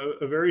into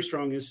a very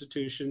strong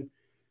institution,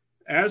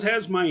 as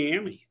has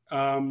Miami.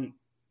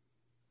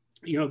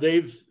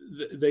 They've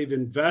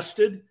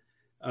invested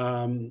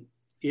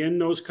in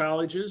those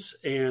colleges,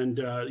 and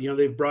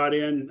they've brought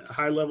in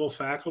high level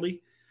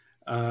faculty.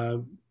 I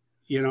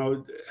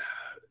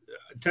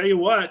tell you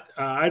what,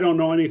 I don't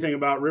know anything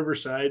about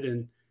Riverside,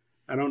 and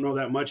I don't know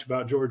that much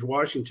about George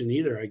Washington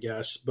either, I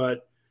guess.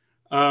 But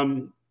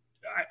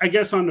I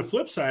guess on the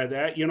flip side of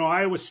that,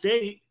 Iowa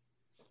State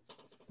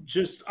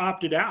just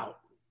opted out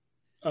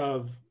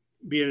of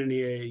being in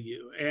the AAU.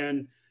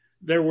 And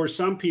there were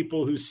some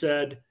people who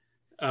said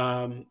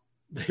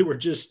they were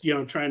just,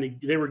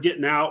 they were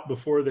getting out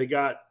before they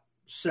got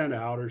sent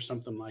out or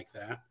something like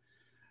that.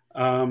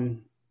 I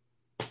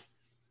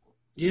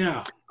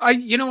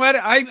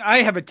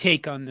have a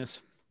take on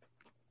this.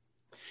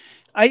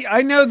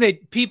 I know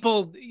that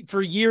people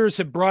for years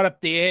have brought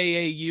up the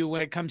AAU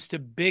when it comes to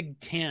Big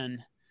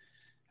Ten,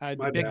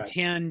 Big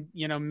Ten,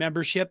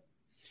 membership.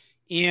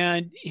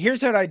 And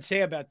here's what I'd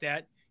say about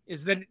that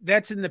is that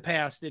that's in the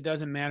past. It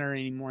doesn't matter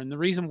anymore. And the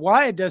reason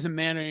why it doesn't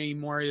matter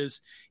anymore is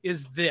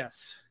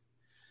this.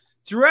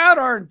 Throughout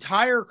our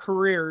entire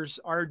careers,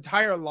 our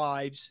entire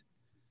lives,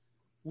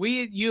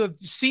 you have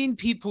seen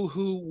people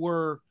who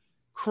were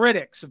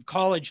critics of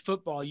college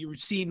football. You've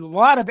seen a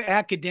lot of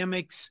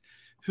academics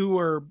who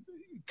were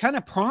kind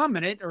of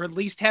prominent, or at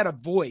least had a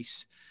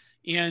voice,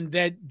 and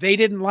that they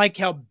didn't like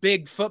how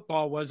big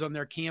football was on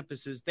their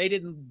campuses. They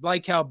didn't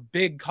like how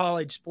big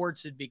college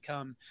sports had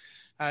become.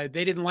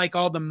 They didn't like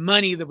all the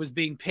money that was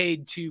being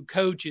paid to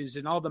coaches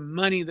and all the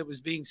money that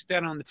was being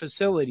spent on the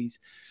facilities.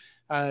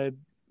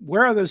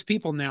 Where are those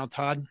people now,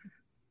 Todd?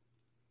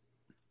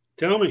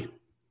 Tell me.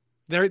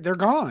 They're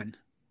gone.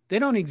 They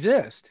don't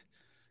exist.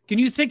 Can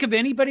you think of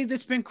anybody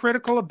that's been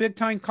critical of big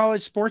time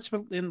college sports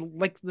in,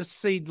 like, let's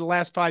say, the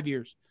last 5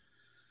 years?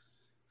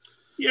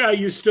 Yeah,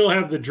 you still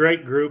have the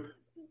Drake Group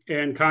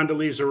and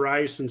Condoleezza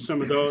Rice and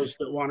some of those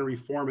that want to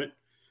reform it.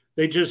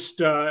 They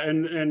just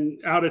and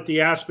out at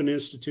the Aspen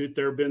Institute,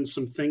 there have been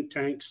some think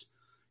tanks.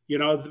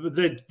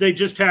 They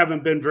just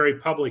haven't been very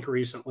public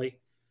recently.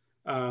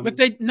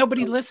 But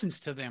nobody listens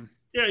to them.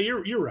 Yeah,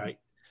 you're right.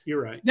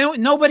 You're right. No,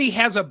 nobody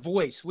has a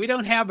voice. We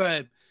don't have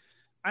I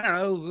don't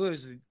know, who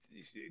is it?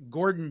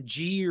 Gordon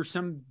G or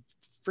some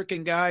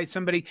freaking guy,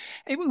 somebody.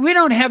 We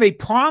don't have a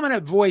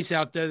prominent voice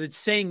out there that's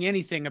saying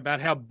anything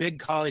about how big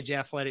college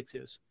athletics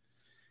is.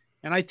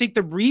 And I think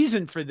the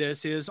reason for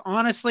this is,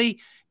 honestly,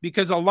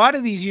 because a lot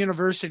of these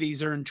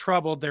universities are in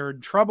trouble. They're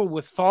in trouble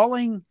with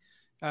falling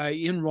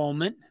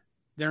enrollment.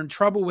 They're in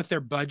trouble with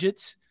their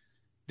budgets.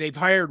 They've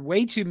hired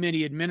way too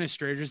many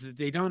administrators that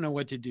they don't know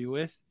what to do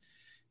with.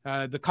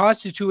 The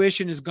cost of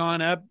tuition has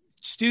gone up.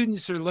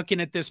 Students are looking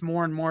at this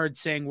more and more and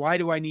saying, why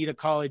do I need a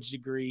college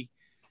degree?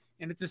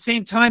 And at the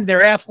same time,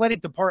 their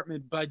athletic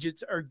department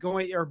budgets are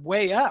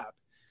way up.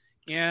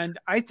 And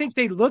I think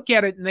they look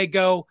at it and they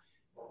go,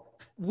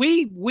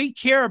 we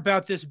care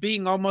about this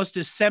being almost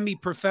a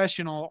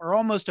semi-professional or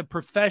almost a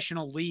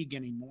professional league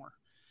anymore.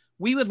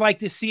 We would like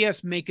to see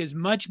us make as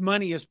much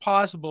money as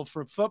possible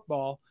for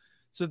football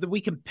so that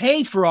we can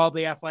pay for all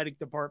the athletic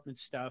department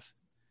stuff.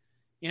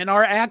 And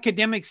our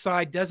academic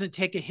side doesn't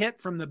take a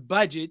hit from the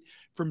budget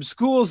from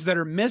schools that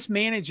are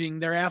mismanaging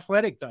their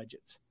athletic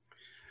budgets.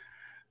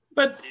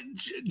 But,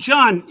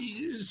 John,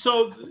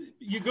 so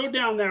you go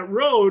down that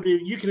road,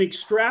 you can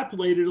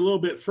extrapolate it a little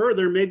bit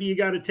further. Maybe you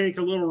got to take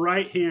a little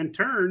right-hand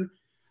turn.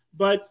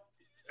 But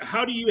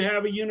how do you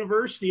have a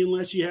university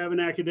unless you have an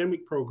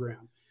academic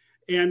program?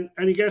 And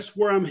I guess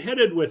where I'm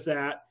headed with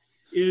that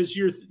is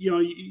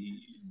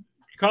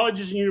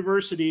colleges and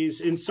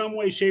universities in some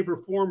way, shape, or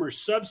form are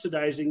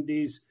subsidizing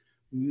these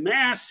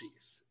massive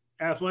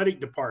athletic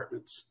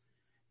departments.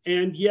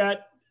 And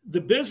yet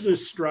the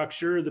business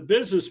structure, the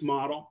business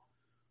model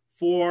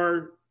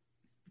for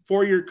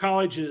four-year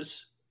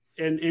colleges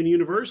and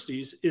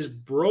universities is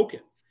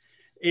broken.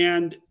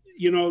 And,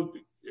 you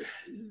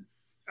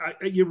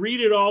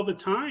read it all the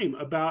time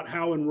about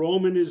how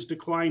enrollment is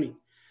declining.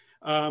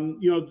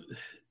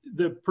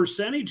 The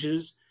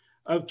percentages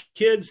of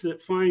kids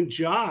that find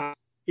jobs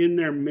in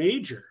their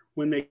major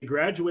when they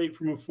graduate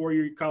from a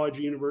four-year college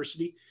or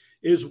university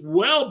is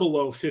well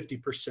below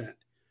 50%,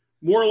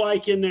 more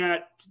like in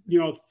that,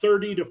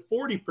 30 to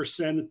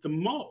 40% at the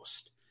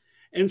most.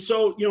 And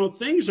so,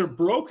 things are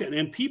broken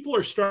and people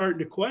are starting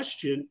to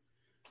question,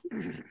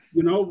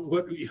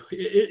 what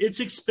it's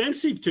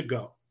expensive to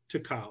go to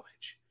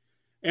college.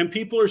 And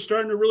people are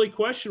starting to really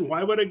question,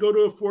 why would I go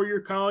to a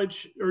four-year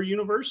college or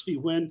university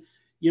when,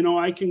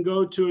 I can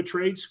go to a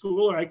trade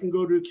school or I can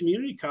go to a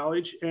community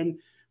college. And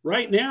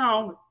right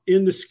now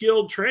in the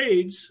skilled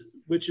trades,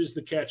 which is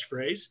the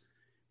catchphrase,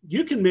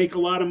 you can make a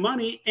lot of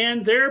money,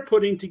 and they're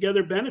putting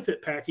together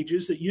benefit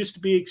packages that used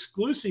to be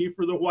exclusive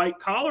for the white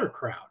collar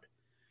crowd.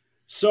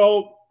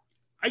 So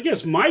I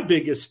guess my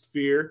biggest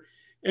fear,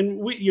 and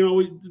we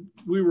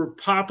were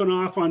popping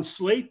off on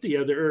Slack the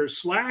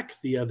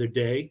other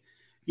day,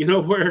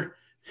 where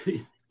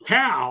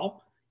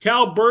Cal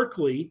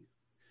Berkeley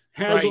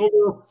has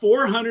over a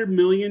 $400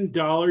 million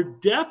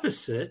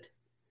deficit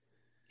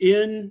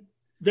in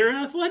their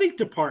athletic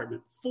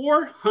department.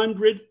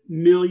 $400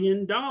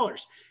 million.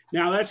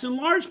 Now, that's in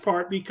large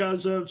part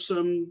because of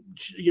some,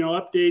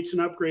 updates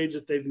and upgrades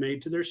that they've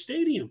made to their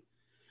stadium.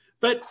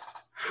 But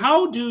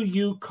how do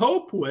you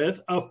cope with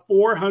a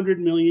 $400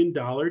 million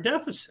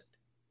deficit?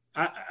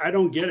 I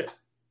don't get it.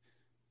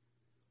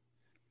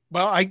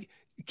 Well,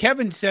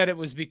 Kevin said it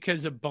was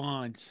because of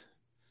bonds.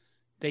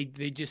 They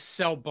just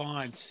sell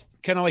bonds,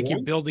 kind of like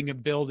you're building a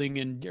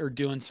building or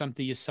doing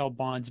something, you sell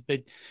bonds.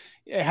 But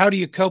how do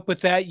you cope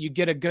with that? You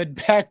get a good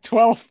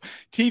Pac-12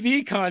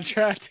 TV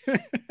contract.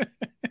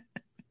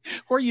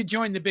 Or you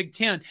join the Big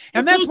Ten.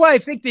 And that's why I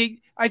think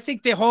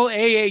the whole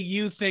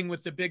AAU thing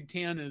with the Big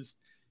Ten is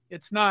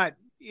it's not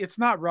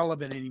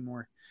relevant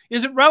anymore.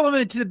 Is it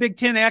relevant to the Big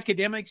Ten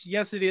academics?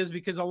 Yes, it is,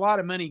 because a lot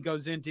of money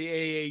goes into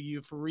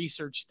AAU for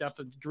research stuff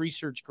and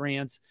research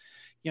grants,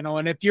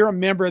 and if you're a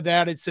member of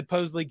that, it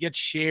supposedly gets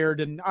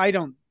shared. And I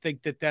don't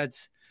think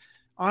that's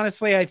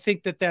honestly, I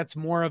think that's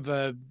more of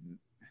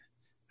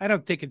I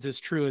don't think it's as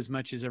true as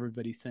much as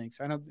everybody thinks.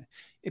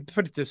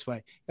 Put it this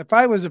way. If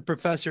I was a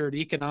professor at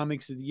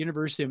economics at the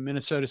University of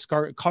Minnesota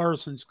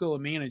Carlson School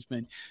of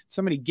Management,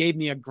 somebody gave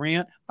me a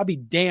grant, I'll be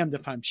damned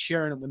if I'm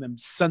sharing it with them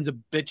sons of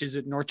bitches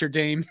at Notre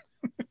Dame.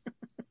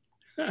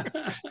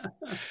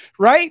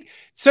 Right?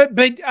 So,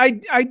 but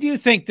I do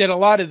think that a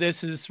lot of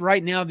this is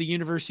right now the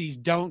universities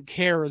don't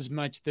care as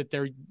much that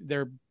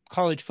their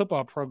college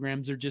football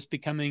programs are just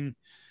becoming,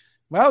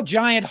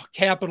 giant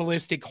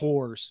capitalistic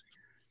whores.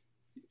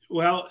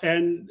 Well,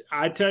 and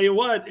I tell you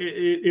what,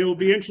 it'll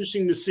be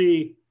interesting to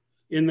see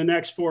in the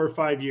next 4 or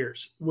 5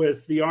 years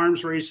with the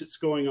arms race that's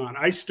going on.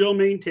 I still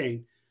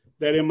maintain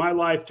that in my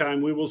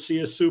lifetime, we will see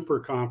a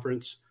super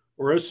conference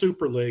or a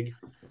super league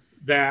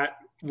that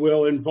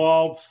will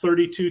involve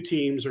 32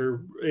 teams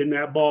or in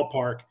that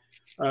ballpark,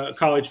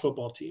 college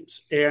football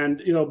teams. And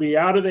it'll be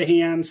out of the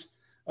hands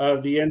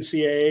of the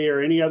NCAA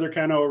or any other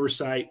kind of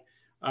oversight.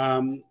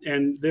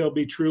 And they'll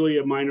be truly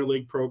a minor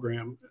league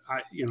program,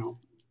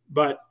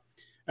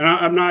 and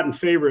I'm not in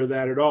favor of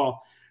that at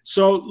all.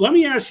 So let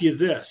me ask you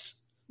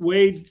this.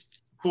 Wade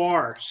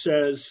Farr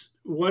says,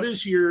 what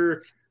is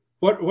your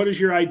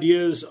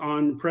ideas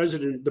on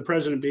the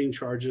president being in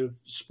charge of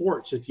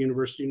sports at the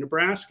University of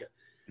Nebraska?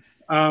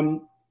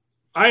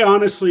 I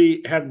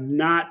honestly have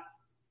not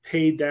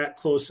paid that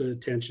close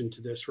attention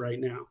to this right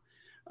now.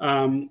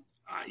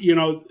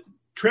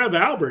 Trev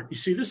Albert, you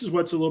see, this is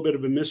what's a little bit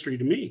of a mystery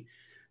to me.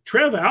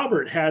 Trev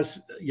Albert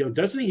has,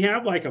 doesn't he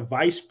have like a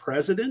vice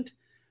president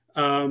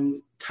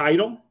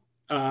title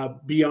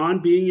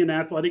beyond being an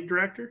athletic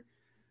director?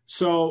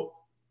 So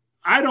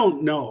I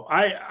don't know.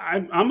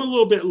 I'm a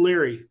little bit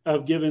leery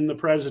of giving the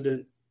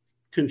president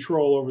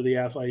control over the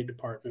athletic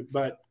department,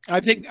 but I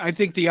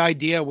think the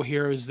idea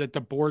here is that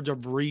the board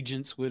of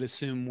regents would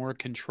assume more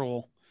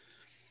control,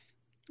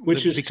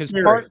 which is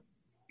scary.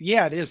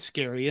 It is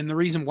scary, and the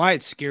reason why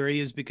it's scary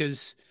is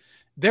because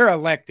they're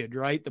elected,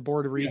 right? The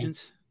board of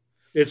regents.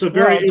 Yeah. It's a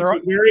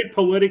very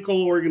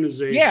political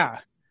organization. Yeah.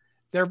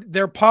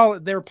 They're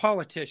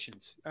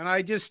politicians. And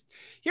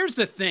here's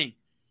the thing.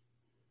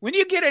 When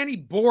you get any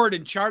board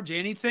in charge of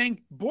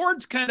anything,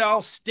 boards kind of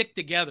all stick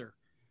together.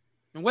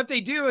 And what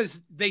they do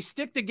is they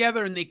stick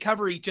together and they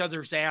cover each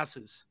other's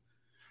asses.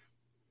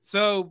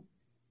 So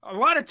a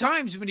lot of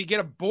times when you get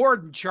a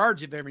board in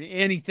charge of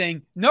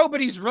anything,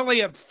 nobody's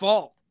really at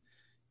fault.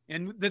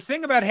 And the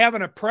thing about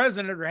having a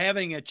president or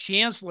having a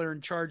chancellor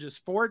in charge of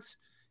sports,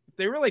 if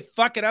they really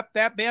fuck it up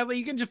that badly,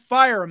 you can just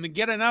fire them and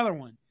get another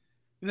one.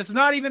 And it's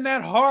not even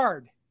that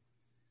hard.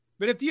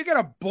 But if you get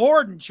a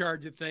board in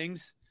charge of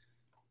things,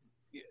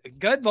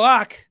 good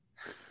luck.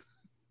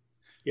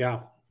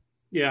 Yeah.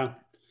 Yeah.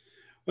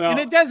 Well, and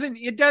it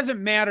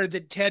doesn't matter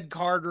that Ted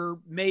Carter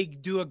may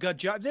do a good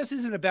job. This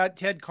isn't about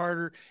Ted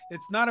Carter.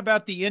 It's not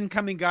about the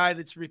incoming guy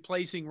that's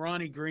replacing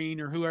Ronnie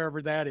Green or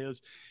whoever that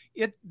is.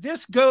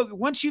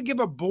 Once you give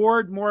a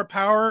board more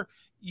power,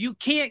 you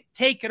can't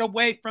take it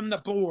away from the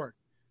board.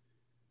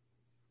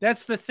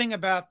 That's the thing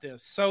about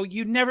this. So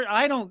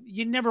I don't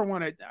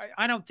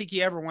think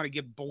you ever want to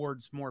give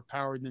boards more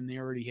power than they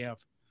already have.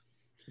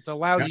 It's a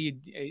lousy,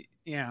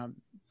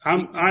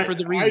 for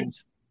the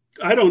reasons.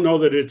 I don't know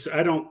that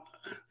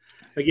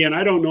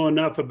I don't know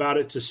enough about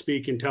it to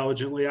speak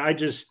intelligently. I'm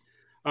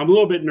a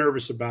little bit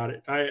nervous about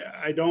it.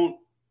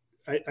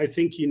 I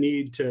think you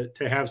need to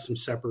have some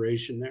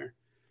separation there.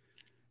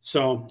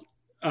 So,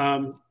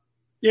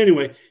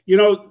 anyway,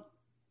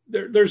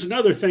 there's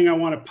another thing I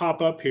want to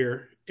pop up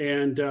here.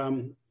 And,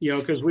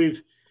 because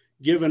we've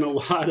given a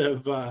lot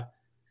of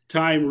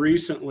time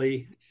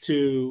recently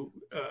to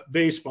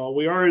baseball.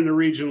 We are in the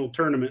regional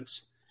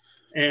tournaments.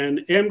 And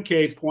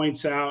MK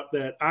points out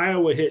that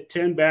Iowa hit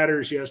 10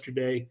 batters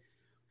yesterday,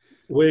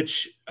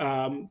 which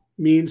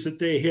means that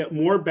they hit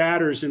more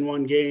batters in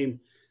one game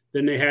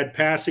than they had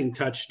passing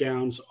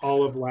touchdowns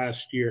all of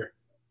last year.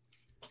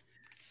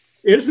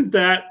 Isn't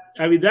that?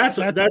 I mean, that's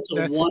a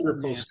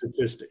wonderful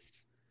statistic.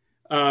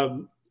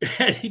 But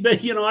I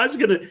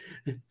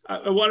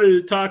wanted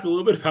to talk a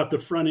little bit about the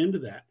front end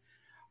of that.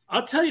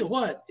 I'll tell you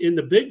what, in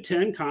the Big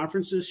Ten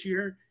conference this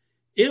year,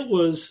 it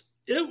was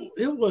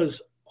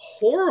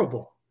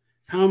horrible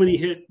how many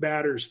hit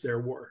batters there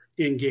were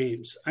in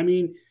games. I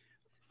mean,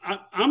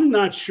 I'm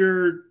not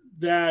sure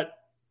if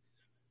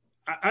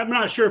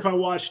I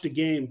watched a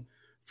game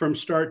from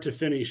start to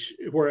finish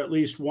where at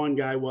least one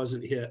guy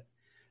wasn't hit.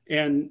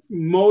 And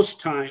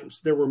most times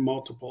there were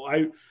multiple.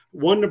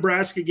 One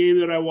Nebraska game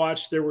that I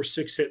watched, there were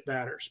 6 hit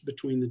batters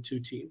between the two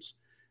teams.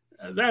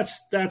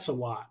 That's a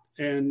lot.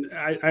 And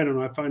I don't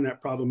know, I find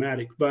that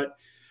problematic. But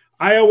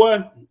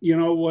Iowa,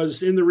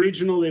 was in the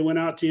regional. They went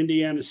out to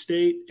Indiana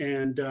State,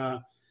 and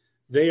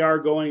they are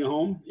going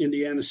home.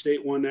 Indiana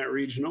State won that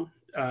regional.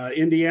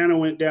 Indiana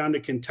went down to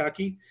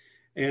Kentucky,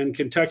 and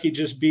Kentucky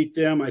just beat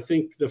them. I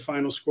think the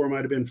final score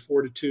might have been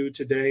 4-2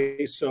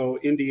 today. So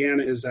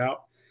Indiana is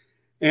out.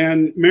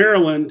 And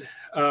Maryland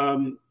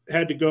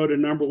had to go to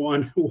number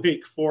 1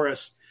 Wake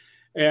Forest.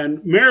 And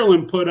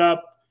Maryland put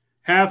up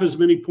half as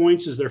many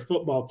points as their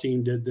football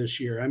team did this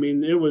year. I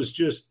mean, it was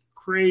just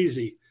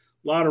crazy.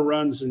 A lot of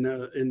runs in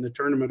the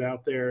tournament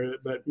out there,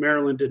 but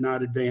Maryland did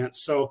not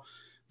advance. So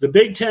the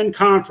Big Ten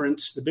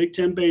Conference, the Big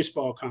Ten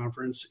Baseball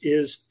Conference,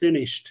 is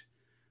finished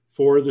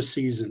for the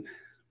season.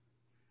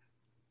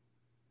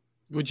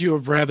 Would you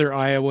have rather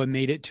Iowa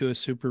made it to a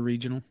super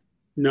regional?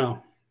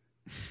 No.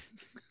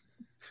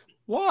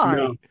 Why?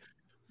 No.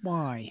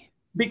 Why?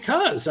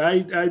 Because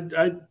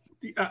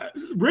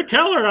Rick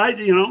Keller,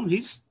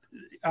 he's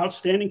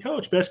outstanding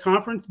coach, best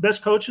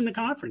coach in the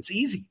conference,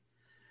 easy.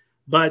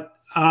 But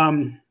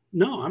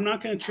no, I'm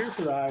not going to cheer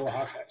for the Iowa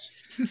Hawkeyes.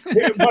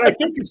 What I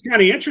think is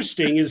kind of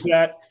interesting is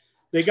that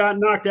they got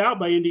knocked out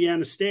by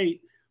Indiana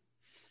State.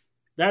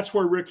 That's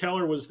where Rick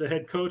Keller was the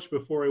head coach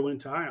before he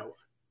went to Iowa.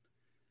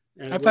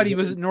 And I thought he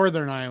was at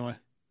Northern Iowa.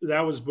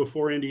 That was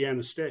before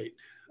Indiana State.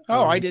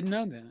 Oh, I didn't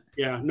know that.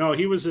 Yeah, no,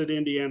 he was at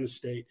Indiana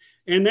State.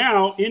 And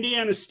now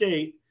Indiana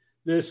State,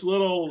 this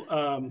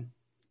little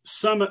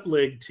Summit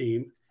League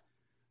team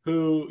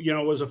who,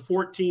 was a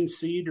 14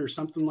 seed or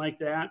something like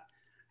that,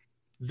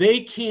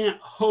 they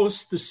can't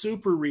host the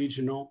Super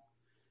Regional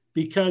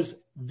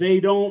because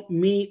they don't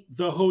meet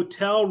the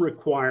hotel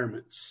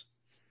requirements.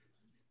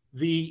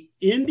 The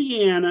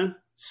Indiana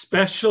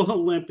Special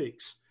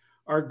Olympics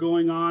are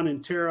going on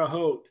in Terre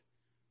Haute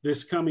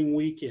this coming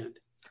weekend,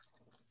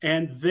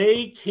 and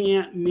they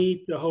can't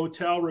meet the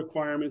hotel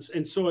requirements.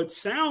 And so it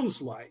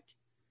sounds like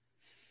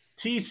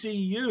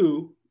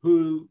TCU,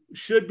 who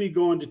should be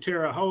going to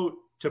Terre Haute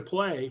to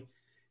play,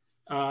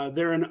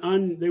 they were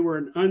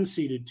an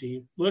unseeded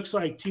team. Looks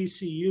like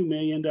TCU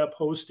may end up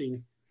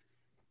hosting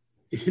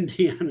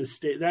Indiana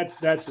State.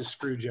 That's a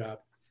screw job.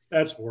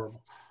 That's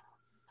horrible.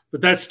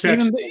 But that's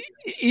Texas.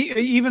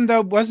 Even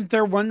though wasn't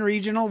there one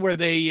regional where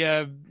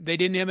they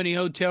didn't have any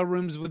hotel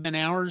rooms within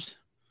hours?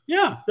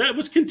 Yeah, that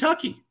was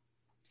Kentucky.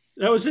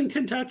 That was in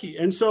Kentucky.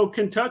 And so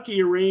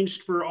Kentucky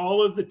arranged for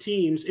all of the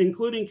teams,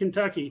 including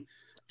Kentucky,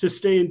 to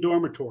stay in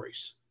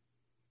dormitories.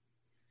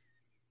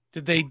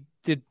 Did they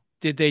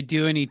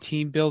do any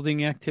team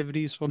building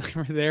activities while they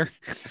were there?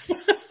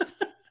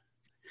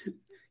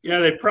 Yeah,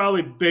 they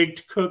probably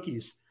baked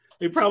cookies.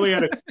 They probably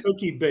had a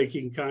cookie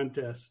baking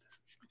contest.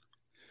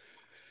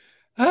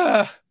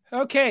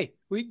 Okay.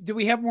 Do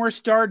we have more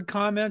starred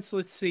comments?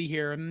 Let's see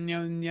here.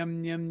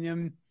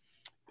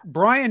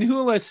 Brian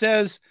Hula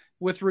says,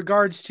 with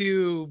regards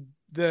to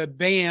the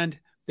band,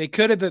 they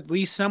could have at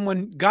least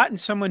gotten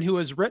someone who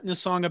has written a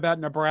song about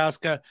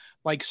Nebraska,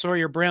 like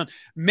Sawyer Brown.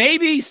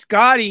 Maybe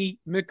Scotty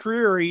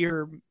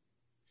McCreery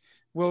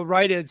will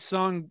write a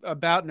song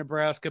about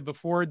Nebraska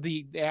before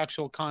the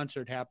actual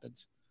concert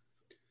happens.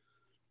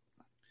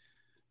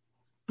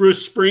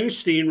 Bruce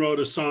Springsteen wrote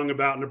a song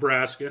about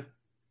Nebraska.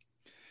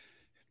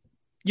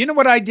 You know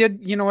what I did?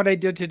 You know what I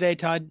did today,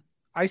 Todd?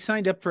 I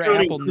signed up for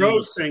Apple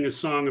News. Sang a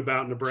song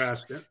about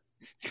Nebraska.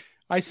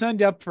 I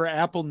signed up for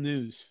Apple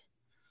News.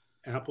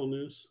 Apple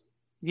News?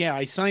 Yeah,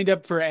 I signed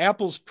up for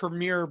Apple's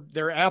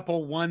their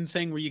Apple One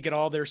thing where you get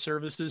all their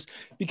services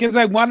because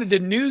I wanted a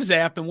news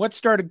app. And what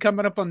started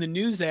coming up on the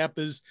news app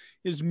is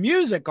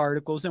music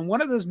articles. And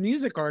one of those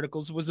music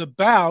articles was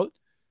about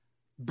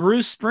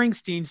Bruce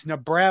Springsteen's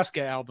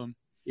Nebraska album.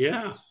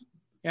 Yeah.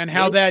 And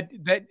how that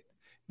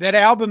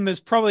album is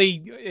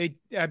probably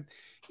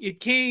it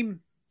came.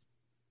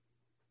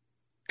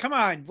 Come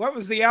on, what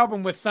was the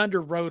album with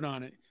Thunder Road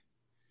on it?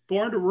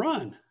 Born to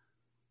Run.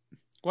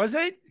 Was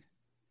it?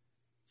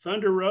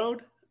 Thunder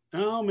Road?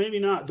 No, maybe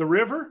not. The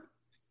River?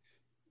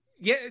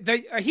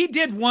 he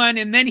did one,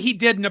 and then he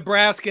did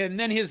Nebraska, and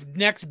then his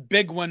next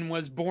big one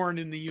was Born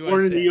in the USA.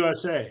 Born in the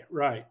USA,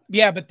 right?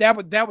 Yeah, but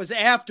that was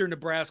after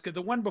Nebraska.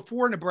 The one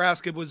before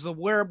Nebraska was the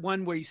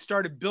one where he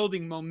started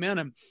building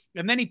momentum,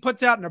 and then he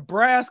puts out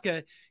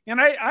Nebraska. And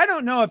I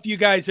don't know if you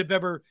guys have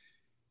ever.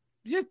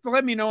 Just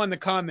let me know in the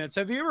comments.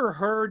 Have you ever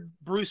heard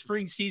Bruce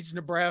Springsteen's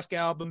Nebraska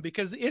album?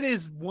 Because it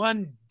is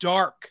one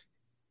dark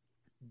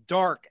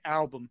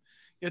album.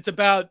 It's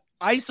about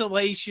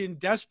isolation,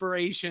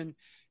 desperation,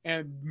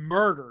 and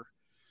murder.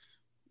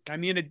 I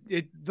mean,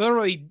 it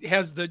literally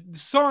has the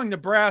song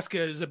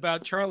Nebraska is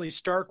about Charlie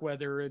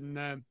Starkweather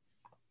and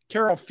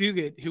Carol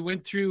Fugate, who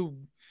went through,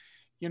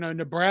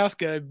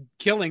 Nebraska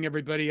killing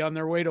everybody on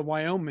their way to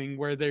Wyoming,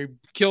 where they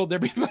killed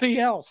everybody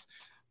else.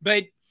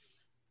 But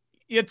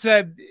it's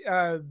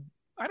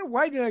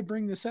why did I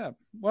bring this up?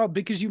 Well,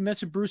 because you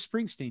mentioned Bruce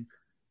Springsteen.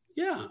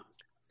 Yeah.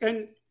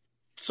 And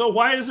so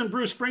why isn't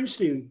Bruce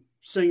Springsteen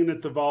singing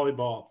at the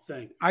volleyball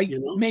thing?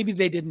 Maybe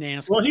they didn't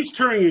ask. Well, he's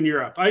touring in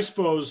Europe. I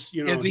suppose,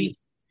 Is he?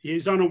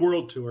 He's on a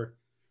world tour.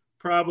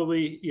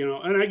 Probably,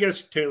 and I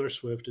guess Taylor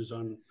Swift is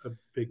on a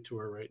big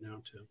tour right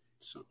now too.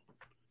 So,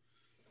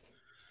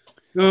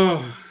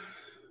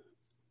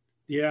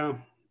 yeah.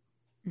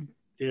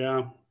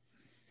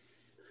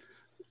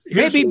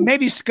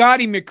 Maybe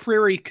Scotty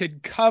McCreery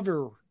could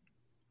cover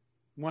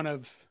one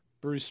of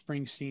Bruce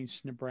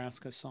Springsteen's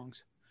Nebraska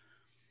songs.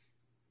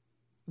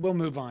 We'll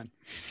move on.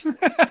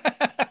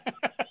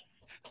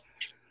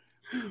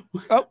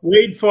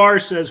 Wade Farr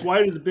says,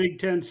 why do the Big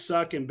Ten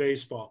suck in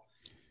baseball?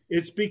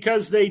 It's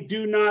because they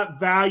do not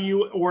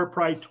value or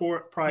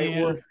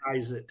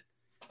prioritize it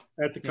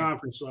at the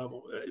conference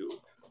level.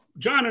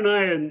 John and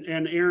I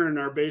and Aaron,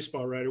 our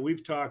baseball writer,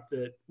 we've talked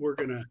that we're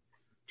going to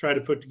try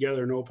to put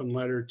together an open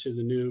letter to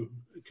the new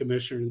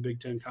commissioner of the Big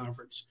Ten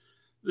Conference.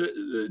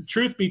 The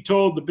truth be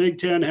told, the Big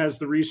Ten has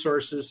the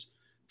resources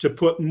to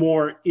put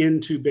more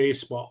into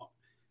baseball.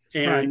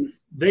 And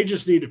they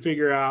just need to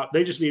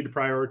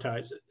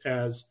prioritize it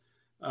as,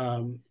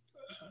 a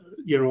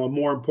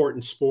more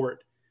important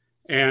sport.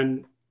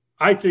 And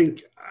I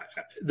think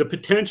the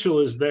potential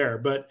is there.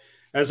 But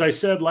as I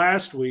said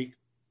last week,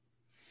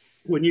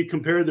 when you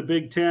compare the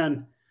Big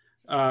Ten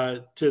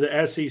to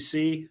the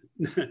SEC,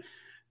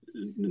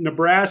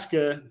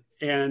 Nebraska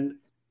and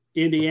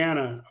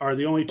Indiana are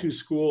the only two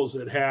schools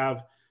that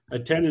have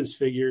attendance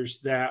figures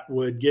that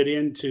would get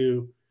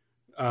into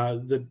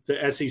the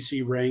SEC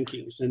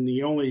rankings. And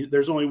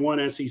there's only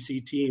one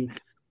SEC team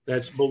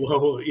that's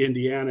below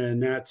Indiana,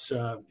 and that's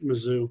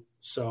Mizzou.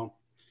 So,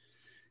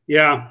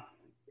 yeah,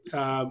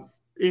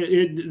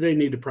 they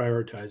need to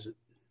prioritize it.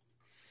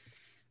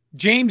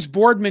 James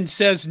Boardman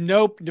says,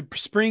 nope,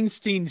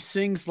 Springsteen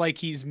sings like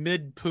he's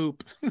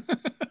mid-poop.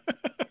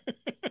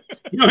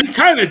 He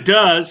kind of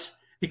does.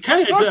 He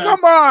kind of does.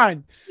 Come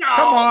on. No.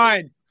 Come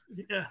on.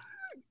 Yeah.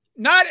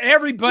 Not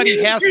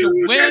everybody has to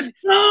win. This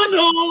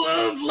tunnel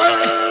of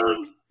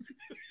love.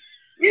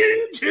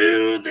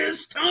 Into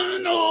this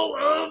tunnel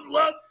of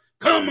love.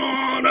 Come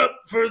on up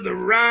for the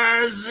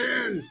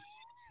rising.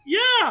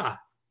 Yeah.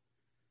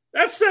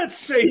 That's that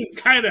same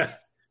kind of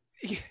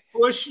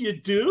push you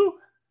do.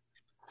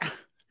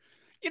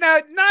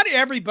 Not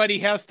everybody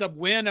has to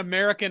win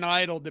American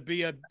Idol to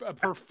be a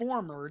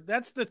performer.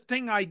 That's the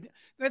thing.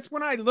 That's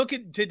when I look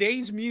at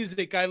today's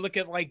music, I look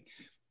at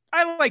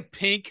I like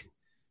Pink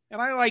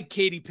and I like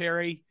Katy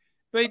Perry,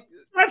 but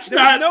that's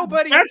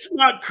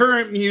not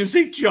current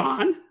music,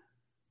 John.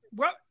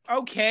 Well,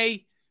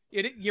 okay.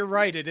 You're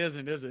right. It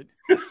isn't, is it?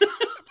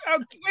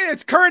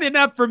 It's current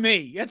enough for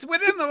me. It's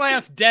within the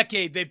last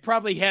decade. They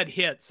probably had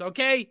hits.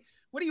 Okay.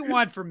 What do you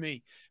want from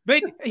me?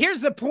 But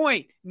here's the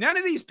point. None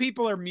of these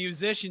people are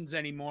musicians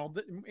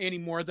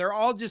anymore. They're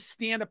all just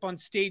stand up on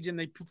stage and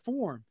they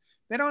perform.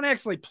 They don't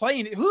actually play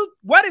in it.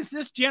 What is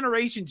this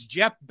generation's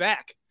Jeff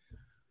Beck?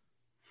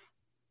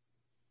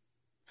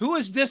 Who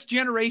is this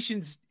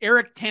generation's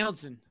Eric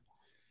Townsend?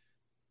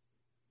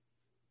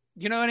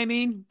 You know what I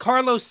mean?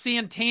 Carlos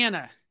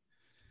Santana.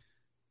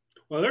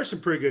 Well, there's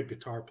some pretty good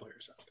guitar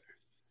players out there.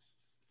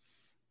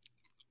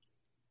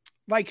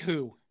 Like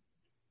who?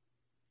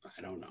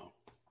 I don't know.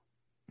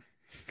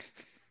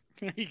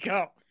 There you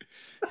go.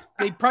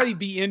 They'd probably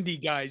be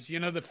indie guys,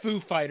 the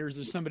Foo Fighters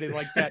or somebody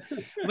like that.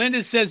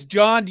 Linda says,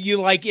 John, do you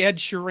like Ed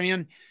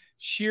Sheeran?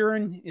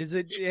 Is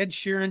it Ed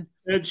Sheeran?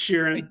 Ed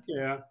Sheeran,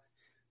 yeah.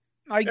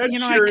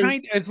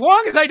 As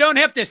long as I don't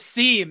have to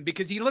see him,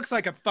 because he looks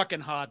like a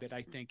fucking hobbit,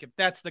 I think, if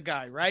that's the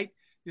guy, right?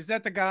 Is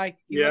that the guy?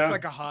 He looks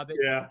like a hobbit.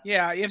 Yeah.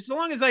 Yeah. As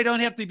long as I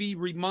don't have to be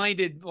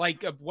reminded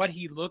of what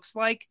he looks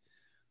like,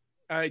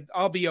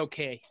 I'll be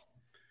okay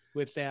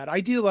with that.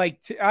 I do I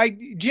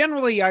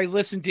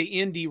listen to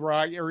indie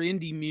rock or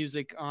indie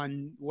music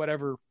on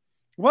whatever.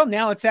 Well,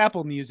 now it's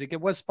Apple Music.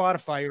 It was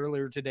Spotify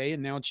earlier today,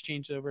 and now it's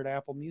changed over to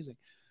Apple Music.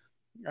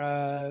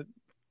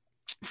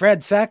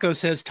 Fred Sacco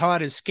says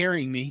Todd is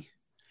scaring me.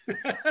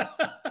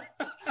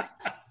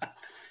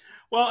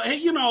 Well,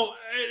 hey,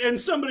 and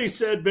somebody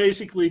said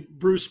basically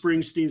Bruce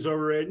Springsteen's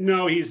overrated.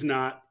 No, he's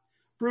not.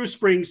 Bruce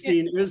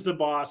Springsteen is the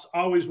boss,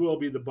 always will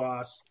be the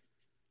boss.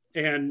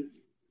 And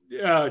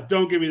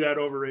Don't give me that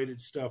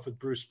overrated stuff with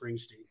Bruce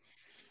Springsteen.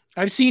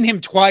 I've seen him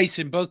twice,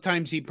 and both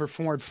times he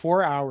performed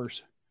 4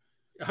 hours.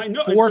 I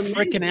know, 4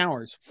 freaking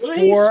hours. Well,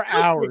 4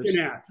 hours.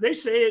 They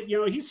say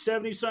it. He's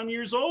 70-some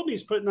years old, and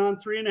he's putting on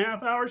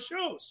 3.5-hour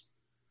shows.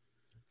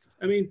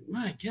 I mean,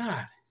 my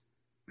God.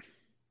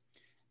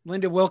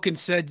 Linda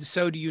Wilkins said,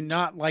 "So do you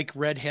not like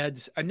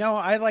redheads?" No,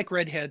 I like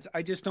redheads.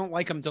 I just don't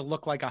like them to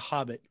look like a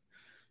hobbit.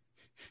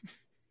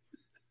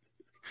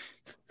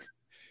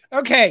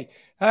 Okay.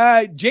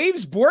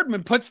 James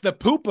Boardman puts the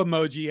poop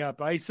emoji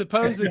up, I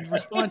suppose, in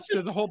response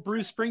to the whole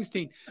Bruce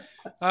Springsteen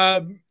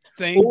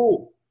thing.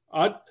 Oh,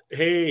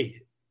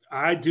 hey,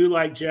 I do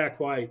like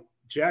Jack White.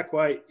 Jack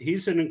White,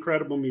 he's an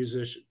incredible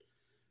musician.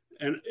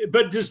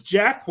 But does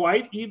Jack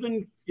White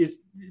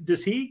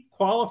does he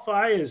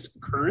qualify as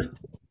current?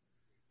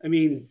 I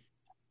mean,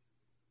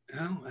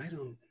 no, I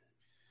don't.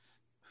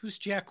 Who's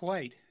Jack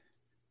White?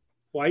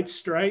 White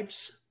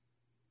Stripes.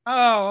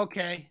 Oh,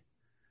 okay.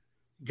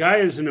 Guy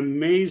is an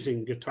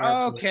amazing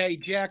guitar player. Okay,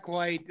 Jack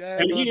White.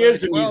 And he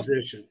is a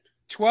musician.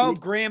 12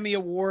 Grammy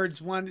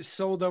Awards, one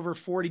sold over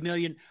 40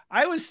 million.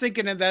 I was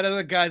thinking of that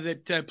other guy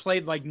that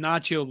played like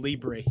Nacho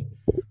Libre.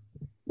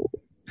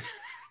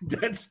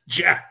 That's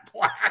Jack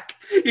Black.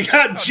 You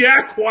got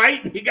Jack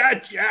White and you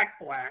got Jack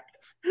Black.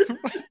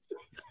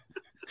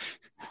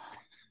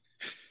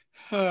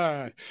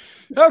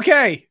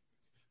 Okay.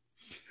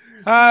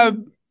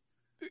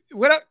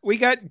 What we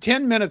got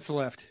 10 minutes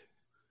left.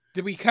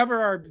 Did we cover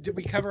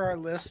our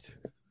list?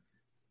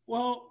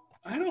 Well,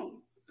 I don't.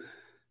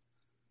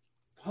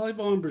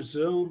 Volleyball in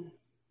Brazil,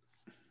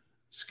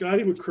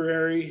 Scotty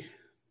McCrary.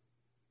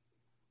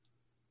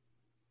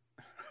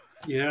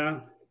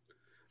 Yeah.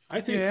 I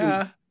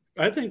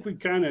think we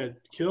kind of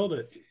killed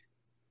it.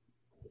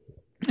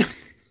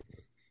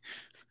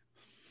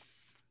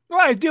 Well,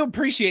 I do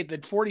appreciate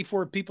that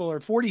 44 people or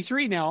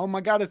 43 now. Oh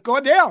my God, it's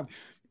going down.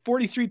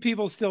 43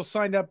 people still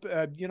signed up,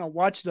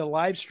 watch the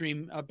live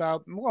stream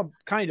about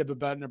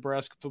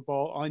Nebraska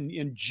football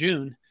in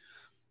June,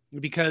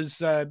 because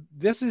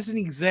this isn't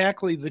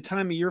exactly the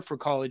time of year for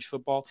college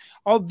football.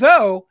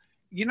 Although,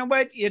 you know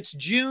what? It's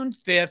June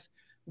 5th.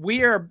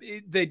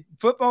 The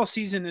football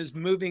season is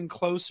moving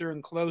closer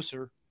and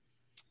closer.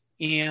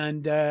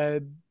 And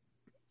there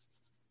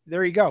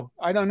you go.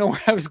 I don't know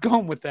where I was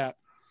going with that.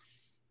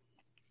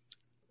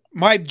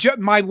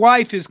 My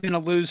wife is going to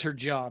lose her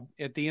job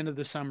at the end of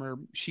the summer.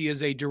 She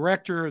is a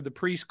director of the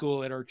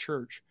preschool at our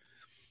church,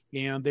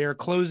 and they are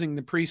closing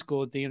the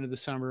preschool at the end of the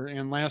summer.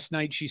 And last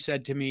night she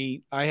said to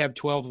me, I have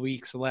 12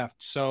 weeks left.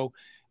 So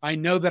I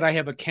know that I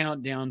have a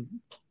countdown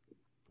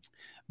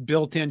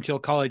built in till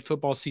college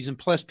football season.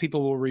 Plus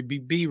people will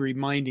be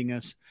reminding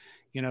us,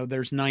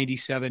 there's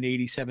 97,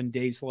 87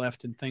 days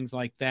left and things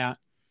like that.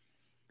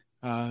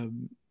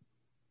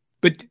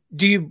 But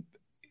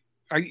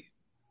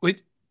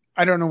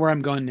I don't know where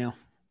I'm going now.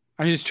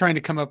 I'm just trying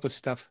to come up with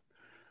stuff.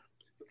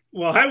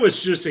 Well, I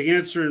was just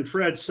answering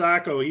Fred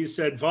Sacco. He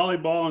said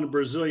volleyball and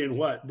Brazilian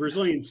what?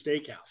 Brazilian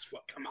steakhouse.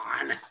 What? Come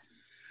on.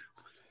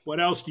 What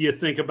else do you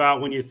think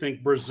about when you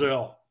think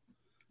Brazil?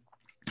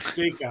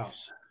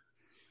 Steakhouse.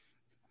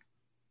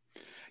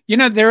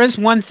 There is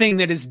one thing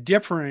that is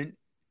different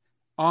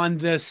on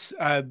this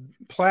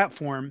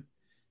platform,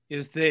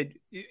 is that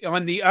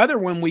on the other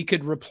one, we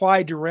could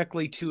reply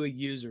directly to a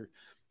user.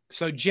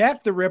 So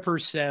Jack the Ripper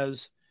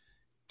says,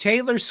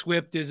 Taylor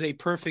Swift is a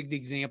perfect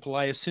example,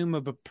 I assume,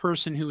 of a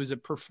person who is a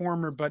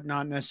performer, but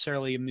not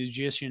necessarily a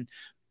musician,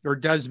 or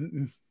does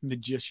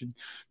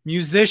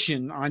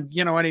musician on,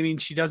 you know what I mean?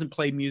 She doesn't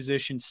play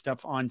musician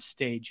stuff on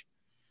stage.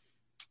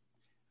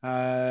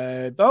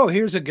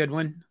 Here's a good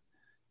one.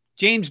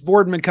 James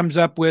Boardman comes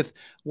up with,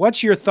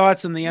 what's your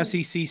thoughts on the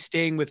SEC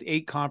staying with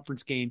 8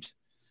 conference games?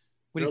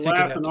 What do you think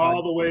of that, Todd?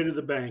 All the way to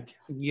the bank.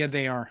 Yeah,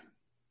 they are.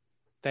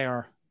 They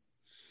are.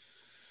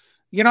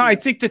 I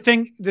think the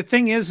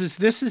thing is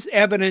this is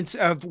evidence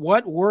of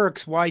what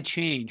works, why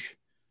change.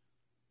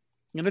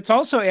 And it's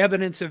also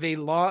evidence of a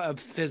law of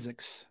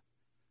physics.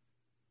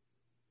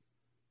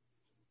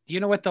 Do you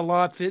know what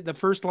the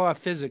first law of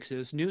physics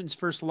is? Newton's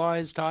first law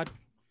is, Todd?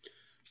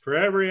 For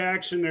every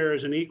action, there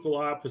is an equal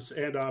opposite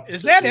and opposite.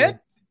 Is that it?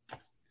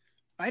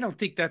 I don't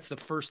think that's the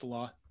first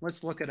law.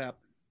 Let's look it up.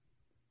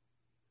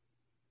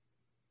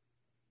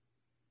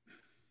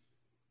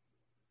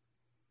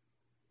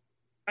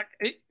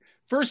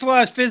 First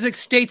law of physics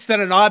states that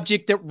an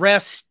object at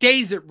rest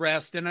stays at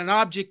rest, and an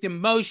object in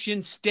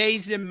motion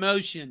stays in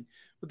motion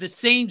with the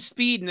same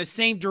speed and the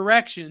same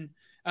direction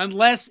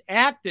unless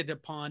acted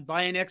upon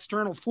by an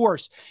external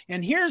force.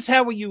 And here's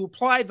how you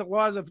apply the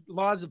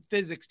laws of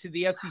physics to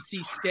the SEC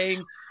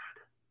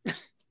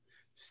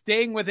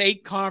staying with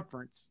 8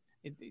 conference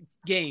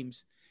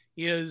games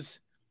is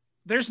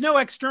there's no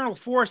external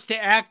force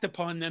to act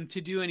upon them to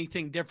do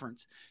anything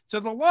different. So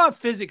the law of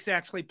physics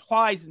actually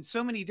applies in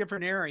so many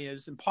different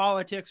areas, in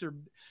politics or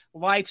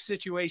life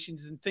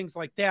situations and things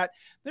like that.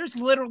 There's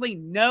literally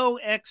no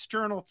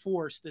external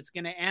force that's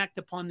going to act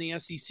upon the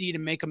SEC to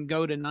make them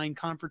go to 9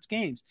 conference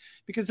games.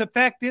 Because the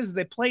fact is,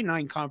 they play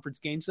 9 conference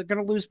games, they're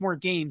going to lose more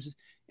games,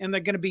 and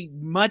they're going to be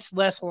much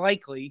less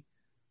likely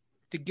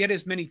to get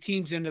as many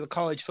teams into the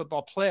college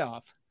football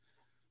playoff.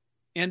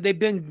 And they've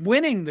been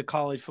winning the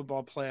college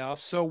football playoffs,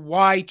 so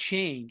why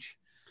change?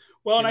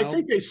 Well, and I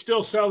think they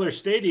still sell their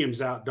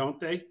stadiums out, don't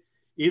they?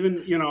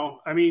 Even,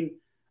 I mean,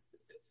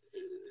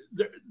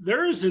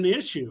 there is an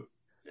issue.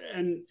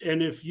 And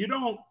if you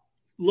don't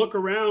look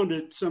around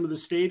at some of the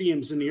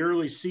stadiums in the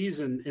early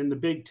season in the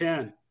Big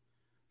Ten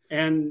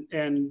and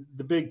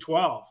the Big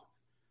 12,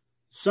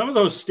 some of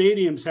those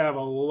stadiums have a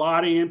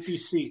lot of empty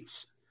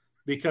seats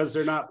because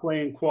they're not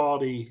playing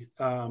quality.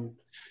 They're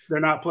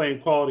not playing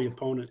quality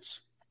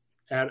opponents.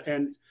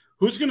 And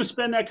who's going to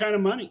spend that kind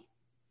of money?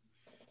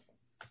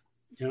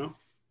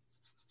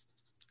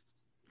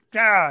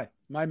 God,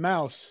 my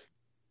mouse.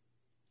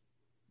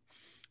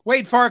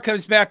 Wade Farr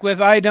comes back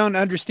with, I don't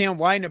understand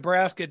why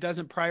Nebraska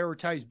doesn't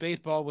prioritize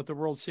baseball with the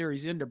World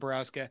Series in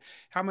Nebraska.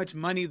 How much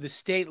money the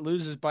state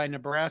loses by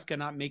Nebraska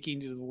not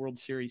making it to the World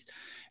Series.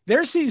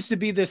 There seems to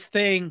be this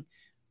thing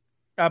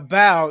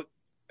about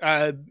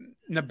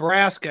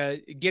Nebraska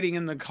getting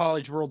in the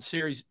College World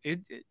Series.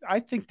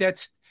 I think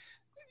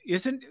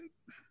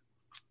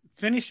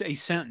finish a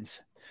sentence.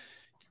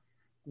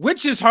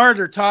 Which is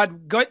harder,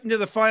 Todd, getting to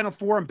the Final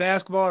Four in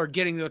basketball or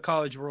getting to the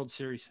College World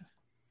Series?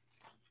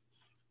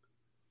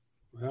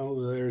 Well,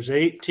 there's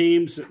 8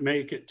 teams that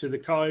make it to the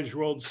College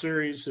World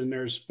Series, and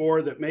there's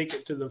 4 that make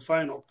it to the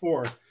Final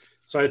Four.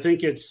 So I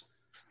think it's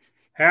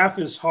half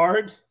as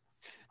hard,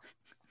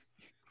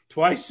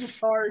 twice as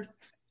hard.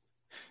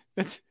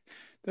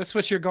 That's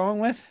what you're going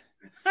with?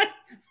 I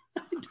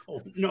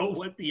don't know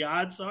what the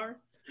odds are.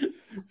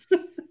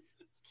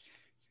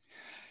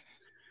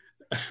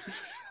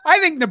 I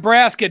think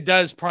Nebraska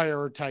does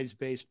prioritize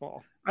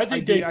baseball. I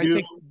think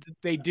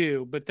they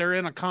do, but they're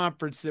in a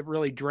conference that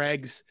really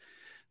drags.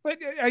 But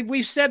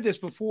we've said this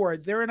before.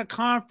 They're in a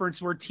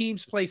conference where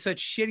teams play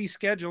such shitty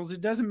schedules.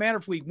 It doesn't matter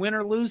if we win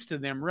or lose to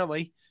them,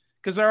 really,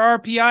 because our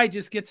RPI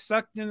just gets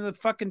sucked into the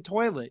fucking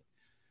toilet.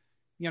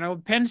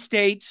 Penn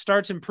State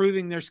starts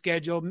improving their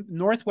schedule.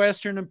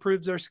 Northwestern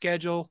improves their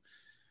schedule.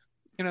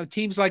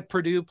 Teams like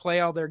Purdue play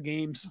all their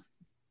games.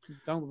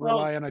 Don't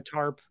rely on a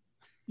tarp.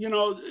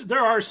 There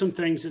are some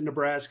things that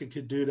Nebraska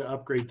could do to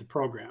upgrade the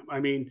program.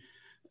 I mean,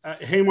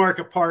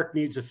 Haymarket Park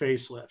needs a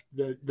facelift.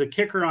 The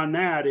kicker on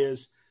that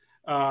is,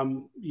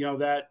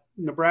 that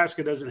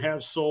Nebraska doesn't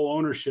have sole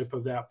ownership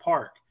of that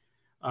park.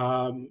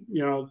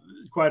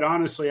 Quite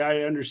honestly,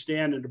 I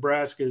understand that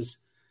Nebraska's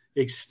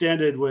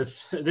extended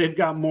they've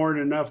got more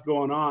than enough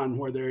going on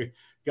where they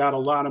got a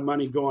lot of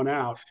money going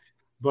out,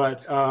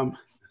 but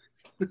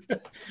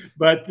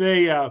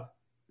they,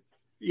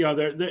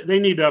 they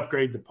need to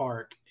upgrade the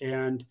park.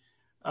 And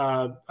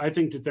I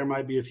think that there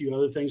might be a few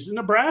other things.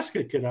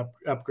 Nebraska could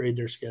upgrade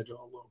their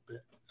schedule a little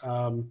bit.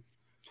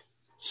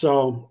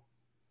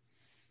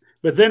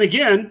 But then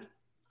again,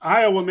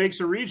 Iowa makes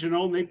a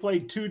regional and they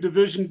played 2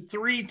 Division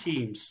III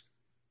teams.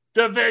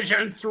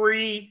 Division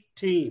III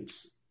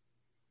teams.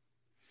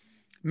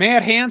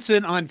 Matt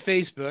Hansen on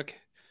Facebook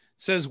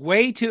says,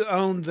 way to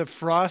own the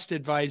Frost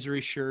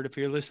Advisory shirt. If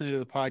you're listening to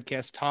the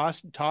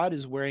podcast, Todd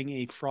is wearing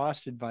a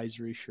Frost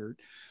Advisory shirt.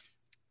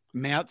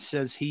 Matt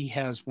says he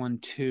has one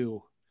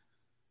too.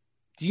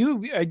 Do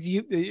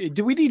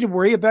we need to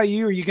worry about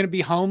you? Are you going to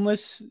be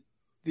homeless?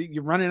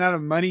 You're running out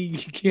of money. You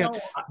can't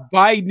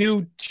buy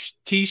new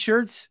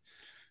T-shirts.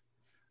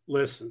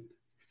 Listen,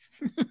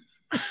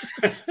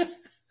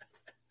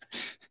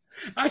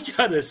 I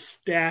got a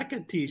stack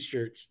of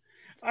T-shirts.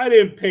 I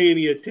didn't pay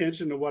any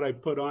attention to what I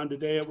put on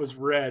today. It was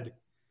red.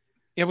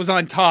 It was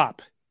on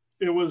top.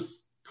 It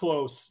was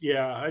close.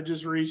 Yeah, I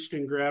just reached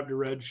and grabbed a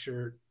red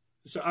shirt.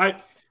 So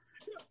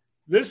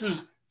this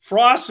is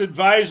Frost's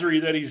advisory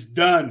that he's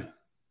done.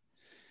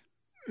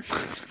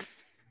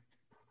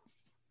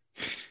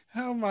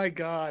 Oh my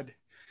God.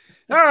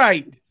 All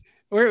right.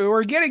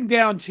 We're getting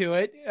down to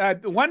it.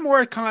 One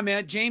more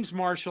comment. James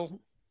Marshall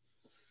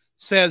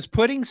says,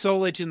 putting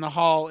Solich in the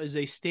Hall is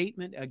a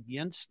statement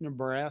against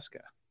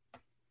Nebraska.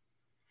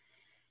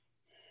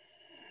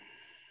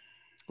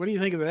 What do you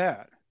think of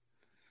that?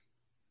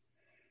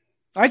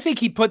 I think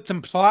he put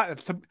some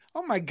thought.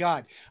 Oh my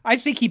God. I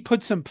think he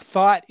put some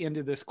thought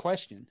into this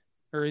question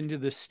or into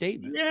this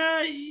statement.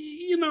 Yeah.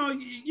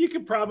 You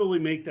could probably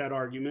make that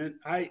argument.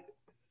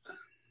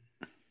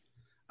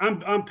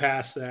 I'm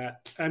past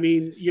that. I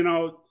mean,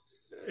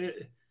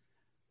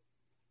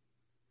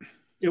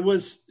 it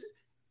was,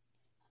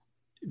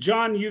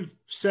 John, you've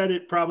said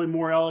it probably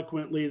more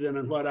eloquently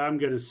than what I'm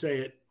going to say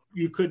it.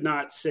 You could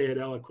not say it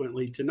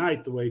eloquently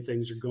tonight, the way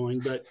things are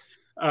going, but,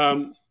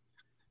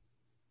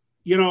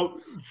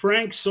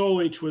 Frank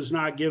Solich was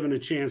not given a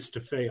chance to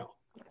fail.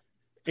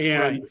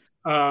 And,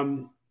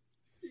 right.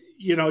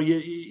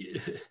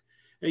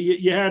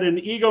 You had an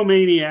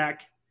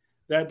egomaniac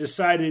that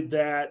decided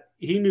that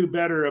he knew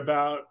better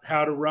about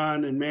how to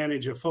run and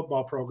manage a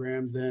football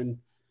program than,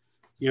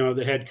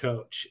 the head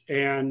coach.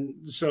 And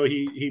so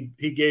he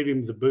gave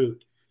him the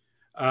boot.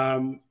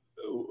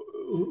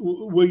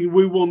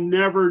 We will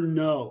never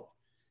know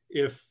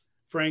if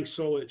Frank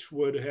Solich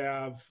would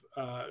have,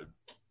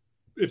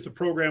 if the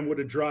program would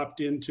have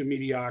dropped into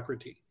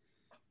mediocrity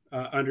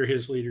under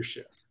his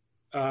leadership.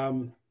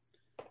 But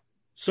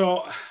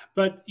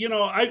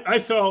I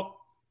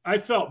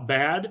felt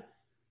bad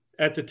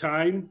at the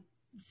time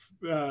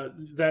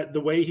that the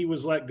way he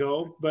was let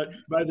go. But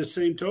by the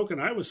same token,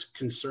 I was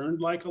concerned,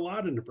 like a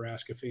lot of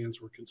Nebraska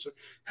fans were concerned.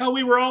 Hell,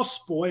 we were all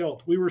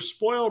spoiled. We were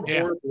spoiled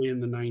horribly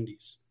in the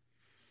 90s.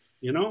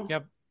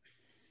 Yep.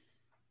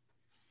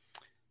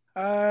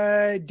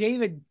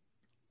 David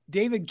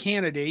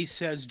Kennedy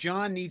says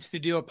John needs to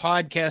do a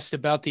podcast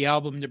about the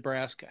album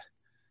Nebraska.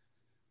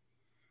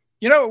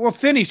 We'll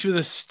finish with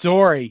a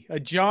story, a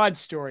John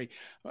story.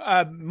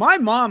 My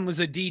mom was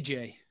a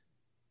DJ.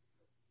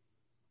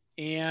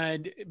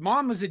 And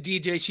mom was a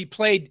DJ.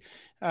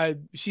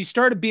 She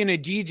started being a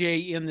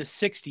DJ in the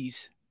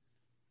 60s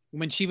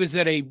when she was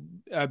at a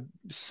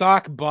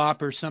sock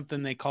bop or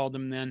something they called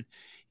them then.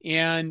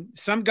 And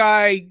some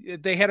guy,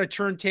 they had a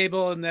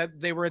turntable and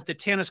that they were at the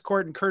tennis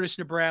court in Curtis,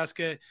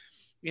 Nebraska.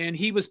 And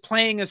he was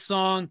playing a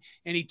song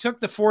and he took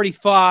the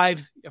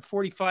 45. A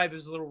 45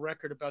 is a little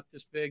record about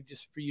this big,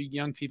 just for you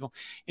young people.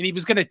 And he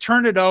was going to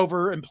turn it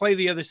over and play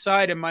the other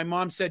side. And my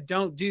mom said,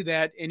 don't do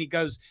that. And he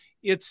goes,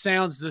 it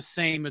sounds the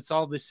same. It's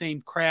all the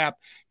same crap.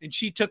 And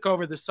she took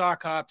over the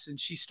sock hops and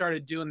she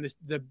started doing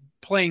the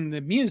playing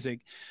the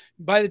music.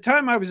 By the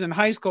time I was in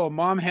high school,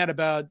 mom had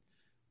about,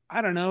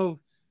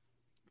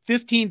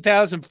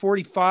 15,000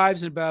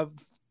 45s and about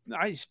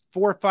 4,000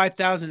 or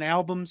 5,000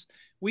 albums.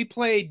 We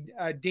played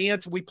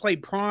dance. We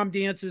played prom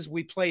dances.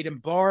 We played in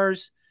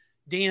bars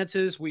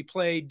dances. We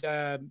played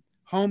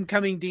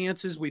homecoming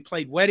dances. We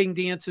played wedding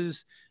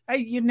dances.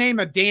 You name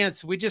a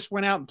dance. We just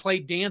went out and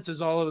played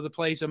dances all over the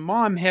place. And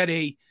mom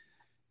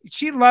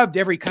she loved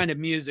every kind of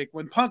music.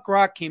 When punk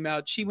rock came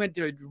out,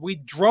 we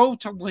drove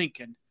to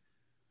Lincoln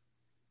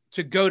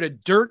to go to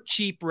Dirt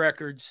Cheap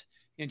Records.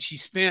 And she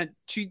spent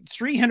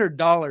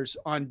 $300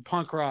 on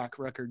punk rock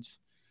records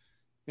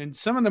and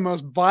some of the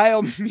most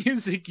vile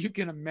music you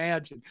can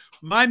imagine.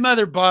 My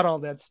mother bought all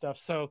that stuff.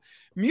 So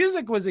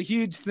music was a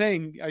huge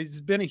thing.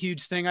 It's been a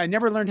huge thing. I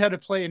never learned how to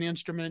play an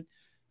instrument.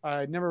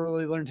 I never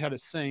really learned how to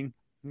sing.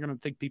 I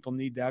don't think people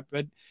need that,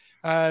 but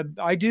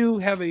I do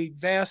have a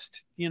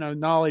vast,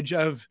 knowledge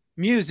of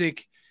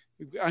music.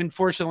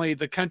 Unfortunately,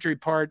 the country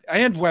part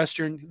and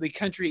the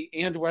country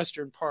and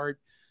Western part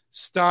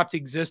stopped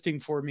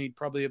existing for me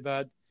probably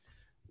about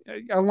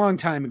a long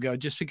time ago,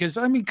 just because,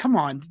 come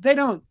on,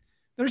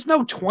 there's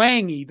no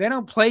twangy. They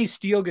don't play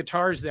steel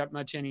guitars that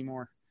much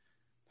anymore.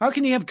 How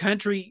can you have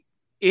country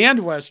and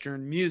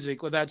Western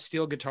music without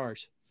steel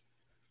guitars?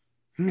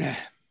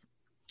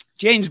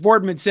 James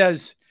Boardman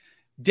says,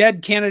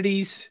 Dead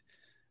Kennedys,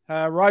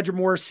 Roger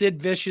Moore,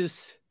 Sid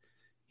Vicious,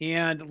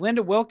 and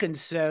Linda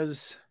Wilkins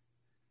says,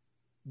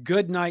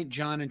 good night,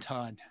 John and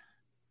Todd.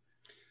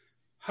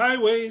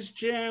 Highways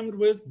jammed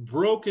with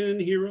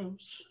broken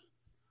heroes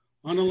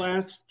on a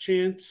last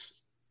chance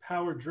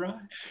power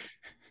drive.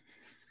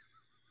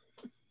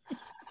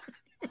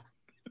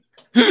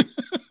 That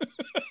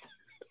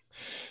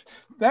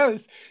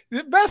was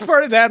the best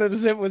part of that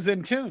is it was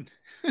in tune.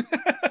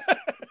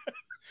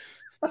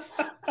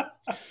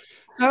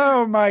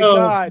 Oh my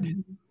God.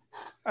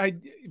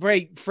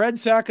 Fred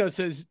Sacco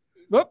says,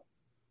 whoop.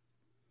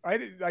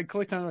 I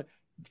clicked on it.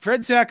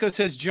 Fred Sacco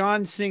says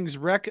John sings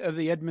Wreck of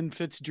the Edmund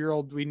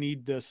Fitzgerald. We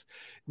need this.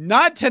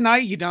 Not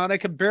tonight, you don't. I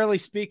can barely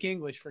speak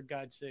English, for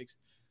God's sakes.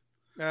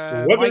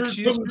 Weather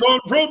comes on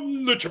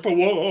from the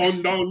Chippewa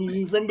on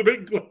down from the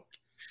big.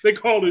 They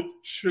called it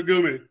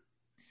Shagumi.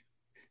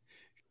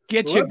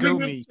 Get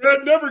Shagumi.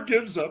 Said never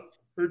gives up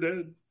her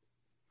dead.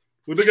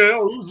 When the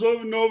gales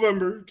of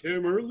November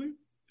came early.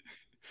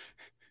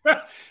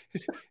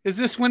 Is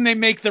this when they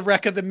make the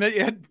Wreck of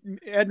the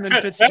Edmund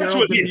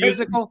Fitzgerald the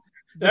musical?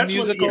 The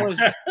musical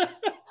is.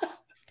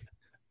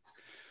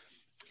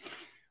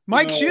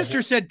 Mike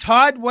Schuster said,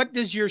 Todd, what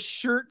does your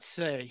shirt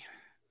say?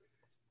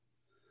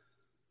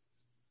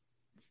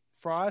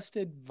 Frost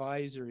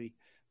Advisory.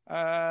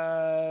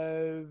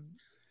 Yeah.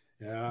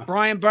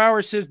 Brian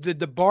Bauer says, did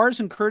the bars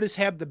in Curtis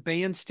have the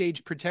band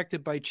stage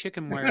protected by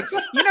chicken wire?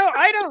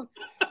 I don't.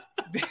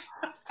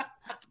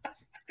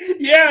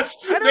 Yes,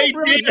 they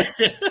did.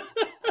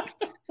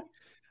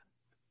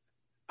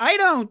 I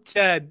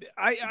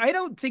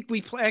don't think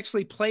we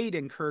actually played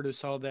in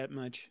Curtis all that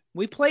much.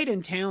 We played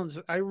in towns.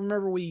 I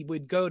remember we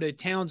would go to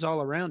towns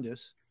all around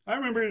us. I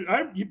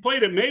remember you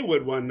played at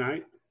Maywood one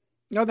night.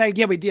 No,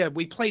 we did.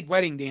 We played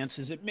wedding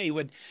dances at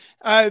Maywood.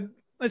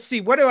 Let's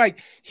see. What do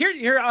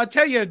here? I'll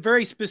tell you a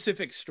very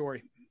specific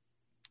story.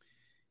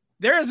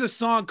 There is a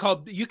song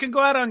called, you can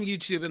go out on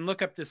YouTube and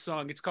look up this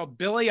song. It's called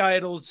Billy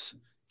Idol's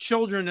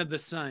Children of the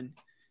Sun.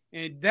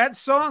 And that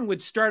song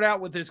would start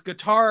out with this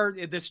guitar,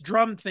 this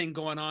drum thing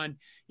going on,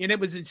 and it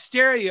was in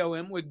stereo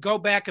and would go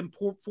back and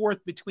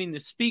forth between the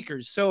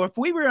speakers. So if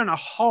we were in a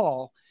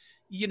hall,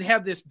 you'd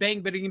have this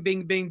bang, bing,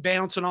 bing, bing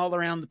bouncing all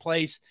around the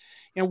place.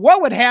 And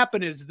what would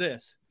happen is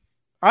this.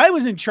 I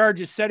was in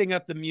charge of setting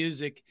up the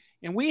music,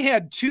 and we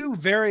had two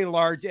very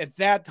large, at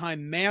that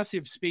time,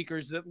 massive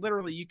speakers that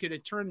literally you could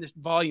have turned this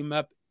volume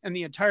up, and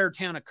the entire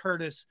town of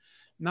Curtis,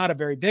 not a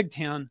very big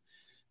town,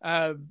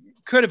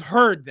 could have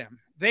heard them.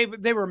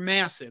 They were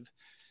massive.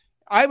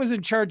 I was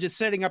in charge of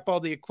setting up all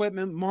the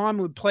equipment. Mom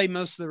would play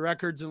most of the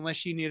records unless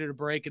she needed a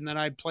break, and then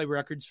I'd play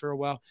records for a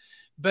while.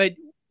 But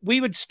we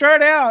would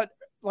start out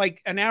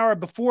like an hour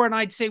before, and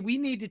I'd say, we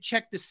need to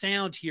check the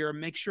sound here and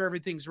make sure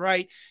everything's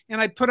right.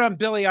 And I'd put on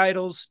Billy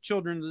Idol's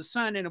Children of the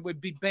Sun, and it would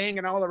be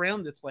banging all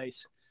around the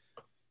place.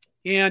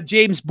 And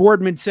James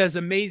Boardman says,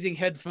 amazing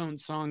headphone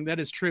song. That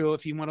is true.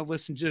 If you want to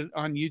listen to it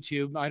on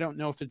YouTube, I don't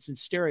know if it's in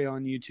stereo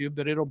on YouTube,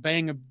 but it'll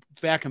bang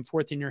back and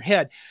forth in your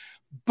head.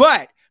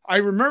 But I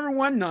remember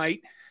one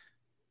night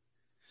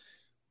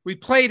we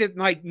played at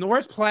like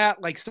North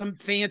Platte, like some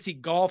fancy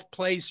golf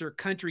place or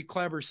country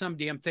club or some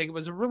damn thing. It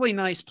was a really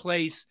nice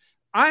place.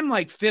 I'm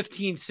like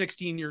 15,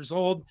 16 years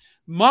old.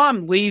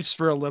 Mom leaves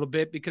for a little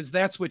bit because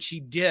that's what she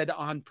did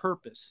on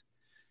purpose.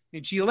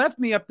 And she left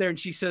me up there and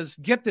she says,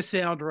 get the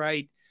sound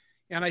right.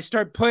 And I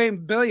start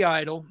playing Billy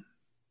Idol.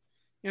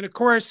 And of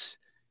course,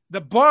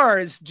 the bar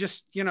is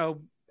just, you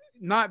know,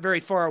 not very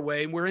far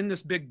away. And we're in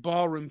this big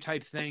ballroom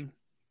type thing.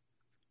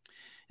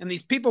 And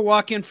these people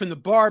walk in from the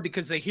bar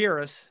because they hear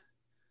us.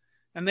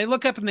 And they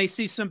look up and they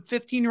see some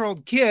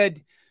 15-year-old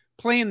kid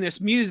playing this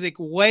music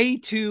way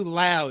too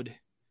loud.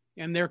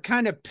 And they're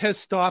kind of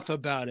pissed off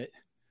about it.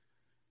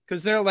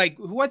 Because they're like,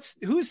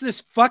 who's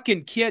this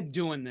fucking kid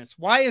doing this?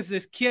 Why is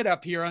this kid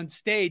up here on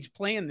stage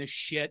playing this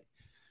shit?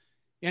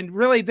 And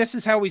really, this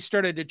is how we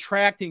started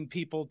attracting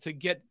people to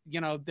get, you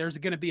know, there's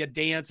going to be a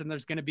dance and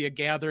there's going to be a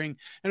gathering.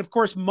 And of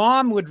course,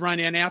 Mom would run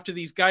in after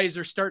these guys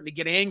are starting to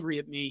get angry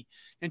at me.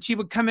 And she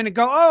would come in and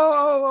go,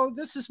 oh,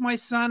 this is my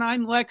son.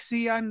 I'm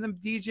Lexi. I'm the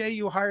DJ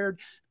you hired.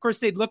 Of course,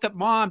 they'd look at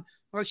Mom.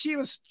 Well, she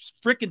was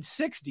freaking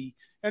 60.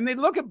 And they'd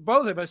look at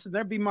both of us and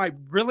there'd be my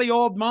really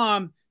old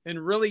mom and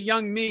really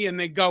young me. And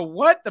they'd go,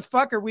 what the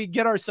fuck are we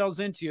get ourselves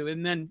into?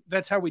 And then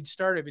that's how we'd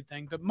start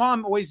everything. But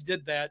Mom always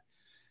did that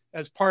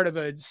as part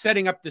of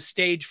setting up the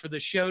stage for the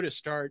show to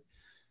start.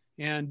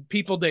 And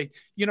people,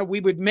 we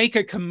would make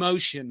a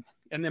commotion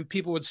and then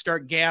people would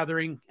start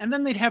gathering and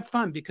then they'd have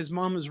fun because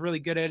Mom was really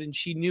good at it. And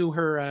she knew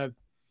her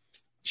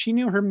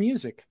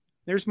music.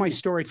 There's my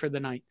story for the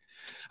night.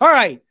 All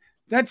right.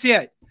 That's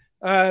it.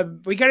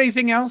 We got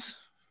anything else?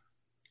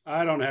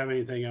 I don't have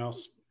anything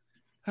else.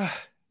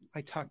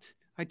 I talked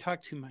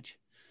too much.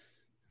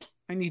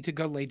 I need to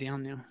go lay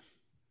down now.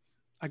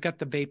 I got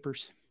the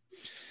vapors.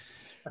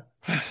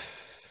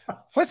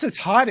 Plus, it's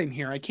hot in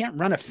here. I can't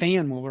run a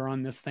fan while we're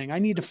on this thing. I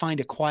need to find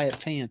a quiet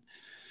fan.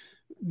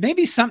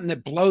 Maybe something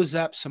that blows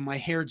up so my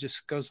hair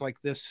just goes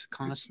like this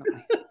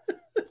constantly.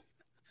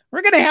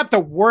 We're going to have to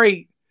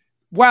worry.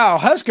 Wow,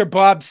 Husker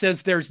Bob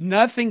says there's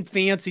nothing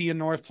fancy in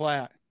North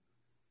Platte.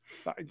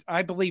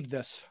 I believe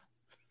this.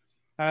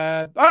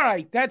 All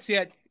right, that's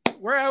it.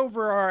 We're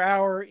over our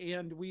hour,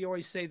 and we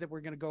always say that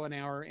we're going to go an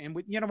hour.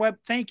 And you know what?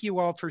 Thank you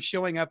all for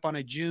showing up on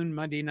a June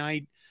Monday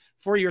night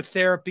for your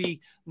therapy.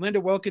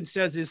 Linda Wilkins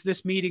says, is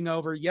this meeting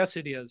over? Yes,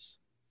 it is.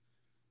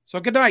 So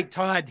good night,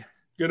 Todd.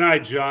 Good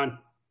night, John.